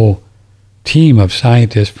whole team of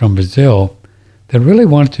scientists from Brazil that really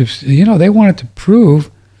wanted to, they wanted to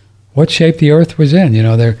prove what shape the Earth was in.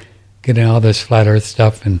 They're getting all this flat Earth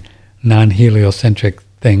stuff and non-heliocentric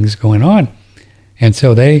things going on. And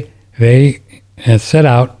so they set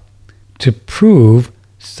out to prove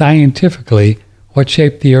scientifically what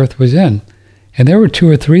shape the Earth was in. And there were 2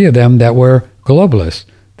 or 3 of them that were globalists.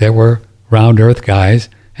 They were round Earth guys,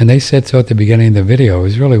 and they said so at the beginning of the video. It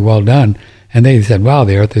was really well done. And they said, wow,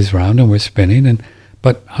 the Earth is round and we're spinning,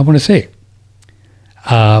 but I want to see.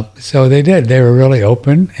 So they did. They were really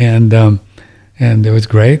open, and it was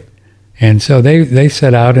great. And so they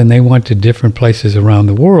set out and they went to different places around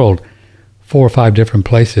the world, 4 or 5 different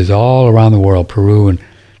places all around the world, Peru, and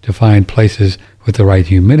to find places with the right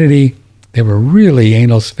humidity. They were really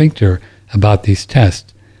anal sphincter about these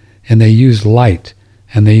tests. And they used light,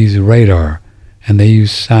 and they used radar, and they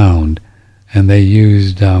used sound, and they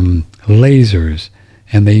used lasers,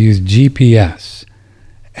 and they used GPS,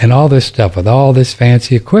 and all this stuff with all this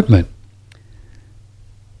fancy equipment.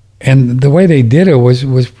 And the way they did it was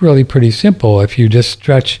really pretty simple. If you just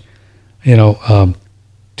stretch, 2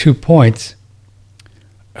 points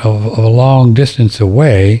of a long distance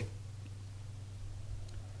away,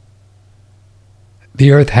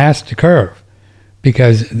 the Earth has to curve.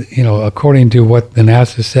 Because, according to what the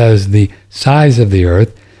NASA says, the size of the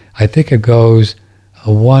Earth, I think it goes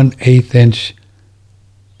 1/8 inch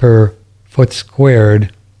per foot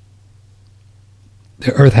squared.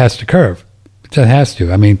 The Earth has to curve. It has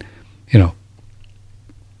to. I mean,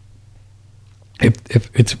 if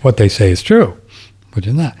it's what they say is true, which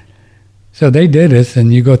is not. So they did this,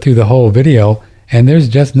 and you go through the whole video, and there's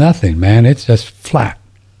just nothing, man. It's just flat.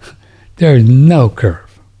 There's no curve.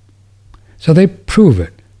 So they prove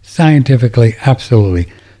it scientifically,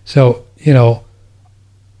 absolutely. So,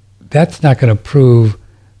 that's not going to prove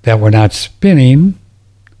that we're not spinning.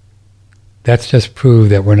 That's just prove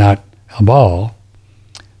that we're not a ball.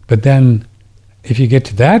 But then if you get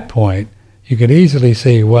to that point, you could easily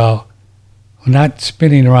say, well, we're not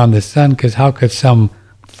spinning around the sun, because how could some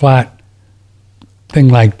flat thing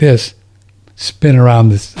like this spin around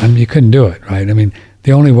this? I mean, you couldn't do it, right? I mean,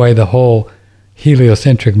 the only way the whole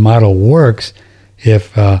heliocentric model works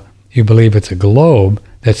if you believe it's a globe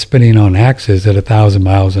that's spinning on axis at 1,000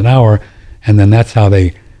 miles an hour, and then that's how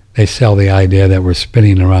they sell the idea that we're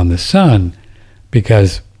spinning around the sun,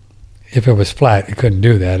 because if it was flat, it couldn't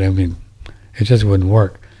do that. I mean, it just wouldn't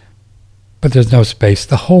work. But there's no space.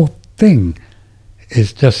 The whole thing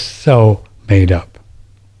is just so made up.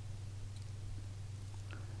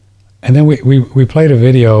 And then we played a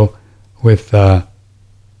video with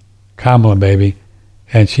Kamala Baby,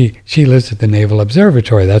 and she lives at the Naval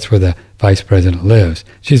Observatory. That's where the vice president lives.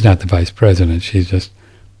 She's not the vice president. She's just,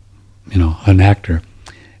 an actor.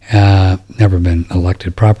 Never been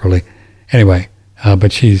elected properly. Anyway,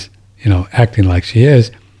 but she's, acting like she is.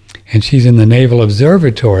 And she's in the Naval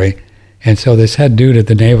Observatory. And so this head dude at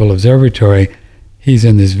the Naval Observatory, he's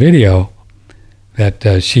in this video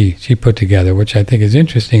that she put together, which I think is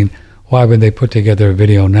interesting. Why would they put together a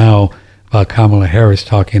video now about Kamala Harris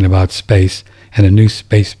talking about space and a new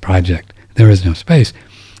space project? There is no space,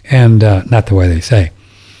 and not the way they say.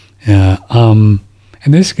 And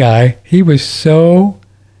this guy, he was so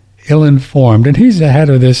ill-informed, and he's the head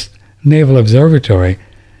of this Naval Observatory,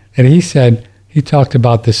 that he talked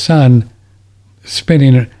about the sun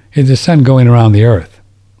spinning, the sun going around the Earth.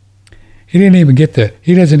 He doesn't even get the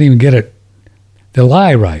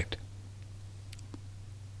lie right.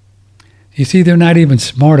 You see, they're not even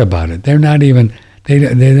smart about it. They're not even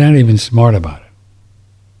smart about it.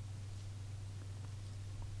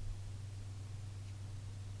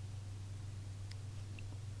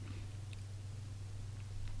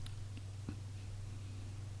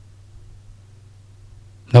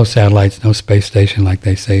 No satellites, no space station like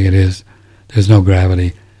they say it is. There's no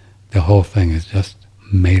gravity. The whole thing is just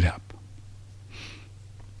made up.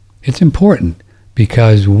 It's important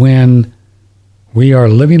because when we are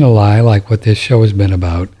living a lie like what this show has been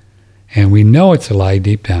about, and we know it's a lie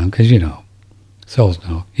deep down because souls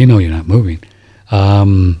know, you're not moving,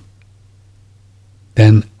 then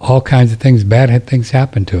all kinds of things, bad things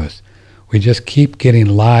happen to us. We just keep getting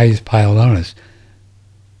lies piled on us.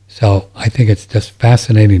 So I think it's just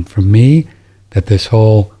fascinating for me that this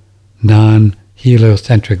whole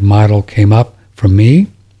non-heliocentric model came up for me,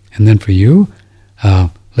 and then for you,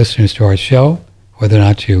 listeners to our show, whether or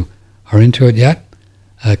not you are into it yet,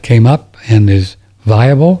 came up and is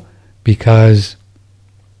viable, because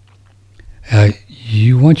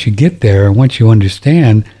once you get there, once you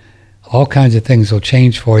understand, all kinds of things will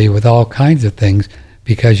change for you with all kinds of things,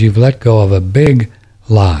 because you've let go of a big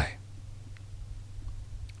lie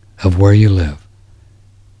of where you live.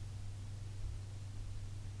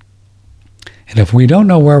 And if we don't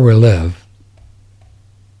know where we live,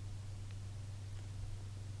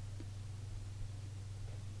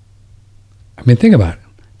 I mean, think about it.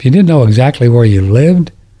 If you didn't know exactly where you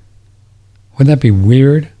lived, wouldn't that be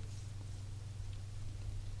weird?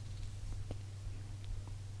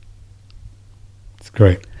 It's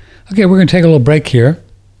great. Okay, we're going to take a little break here.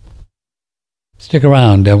 Stick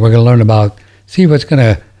around. We're going to learn see what's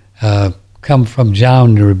going to come from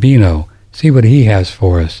John Rubino, see what he has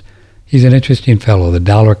for us. He's an interesting fellow, the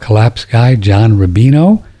dollar collapse guy, John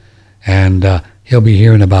Rubino, and he'll be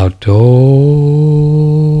here in about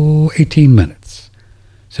 18 minutes.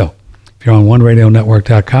 So if you're on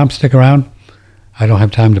OneRadioNetwork.com, stick around. I don't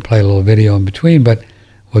have time to play a little video in between, but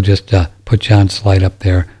we'll just put John's slide up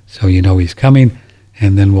there so you know he's coming,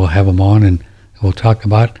 and then we'll have him on and we'll talk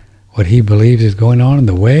about what he believes is going on in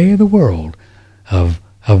the way of the world of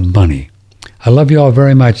money. I love you all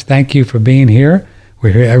very much. Thank you for being here.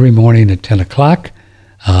 We're here every morning at 10 o'clock.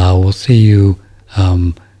 We'll see you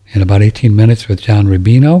in about 18 minutes with John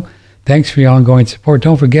Rubino. Thanks for your ongoing support.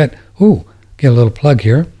 Don't forget, get a little plug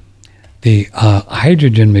here, the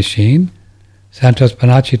hydrogen machine. Santos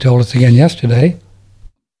Bonacci told us again yesterday.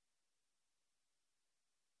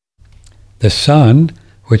 The sun,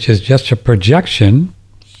 which is just a projection,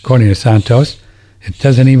 according to Santos, it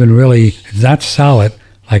doesn't even it's not solid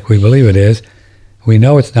like we believe it is. We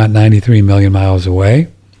know it's not 93 million miles away.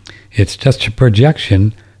 It's just a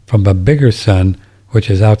projection from a bigger sun, which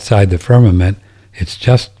is outside the firmament. It's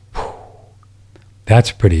just,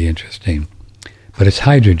 that's pretty interesting. But it's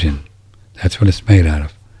hydrogen. That's what it's made out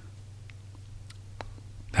of.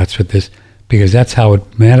 Because that's how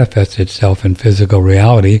it manifests itself in physical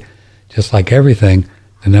reality. Just like everything,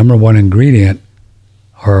 the number one ingredient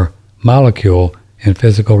or molecule in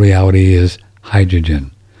physical reality is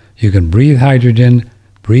hydrogen. You can breathe hydrogen,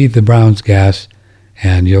 breathe the Brown's gas,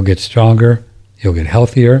 and you'll get stronger, you'll get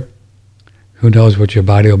healthier. Who knows what your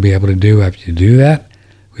body will be able to do after you do that?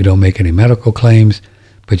 We don't make any medical claims,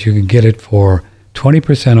 but you can get it for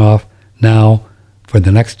 20% off now for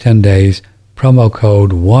the next 10 days. Promo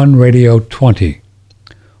code OneRadio20.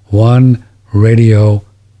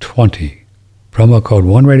 OneRadio20. Promo code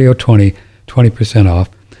OneRadio20, 20% off.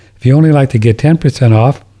 If you only like to get 10%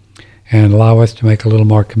 off and allow us to make a little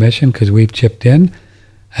more commission because we've chipped in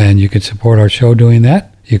and you can support our show doing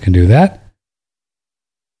that, you can do that.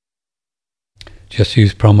 Just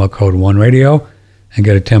use promo code OneRadio and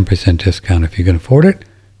get a 10% discount. If you can afford it,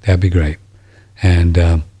 that'd be great.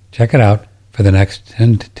 And check it out for the next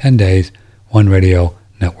 10 days,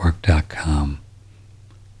 OneRadioNetwork.com.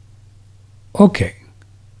 Okay,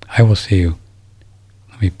 I will see you.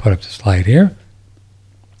 Let me put up the slide here.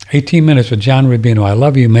 18 minutes with John Rubino. I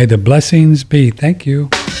love you. May the blessings be. Thank you.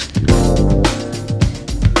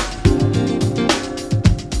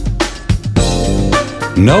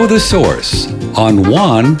 Know the Source on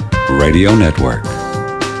One Radio Network.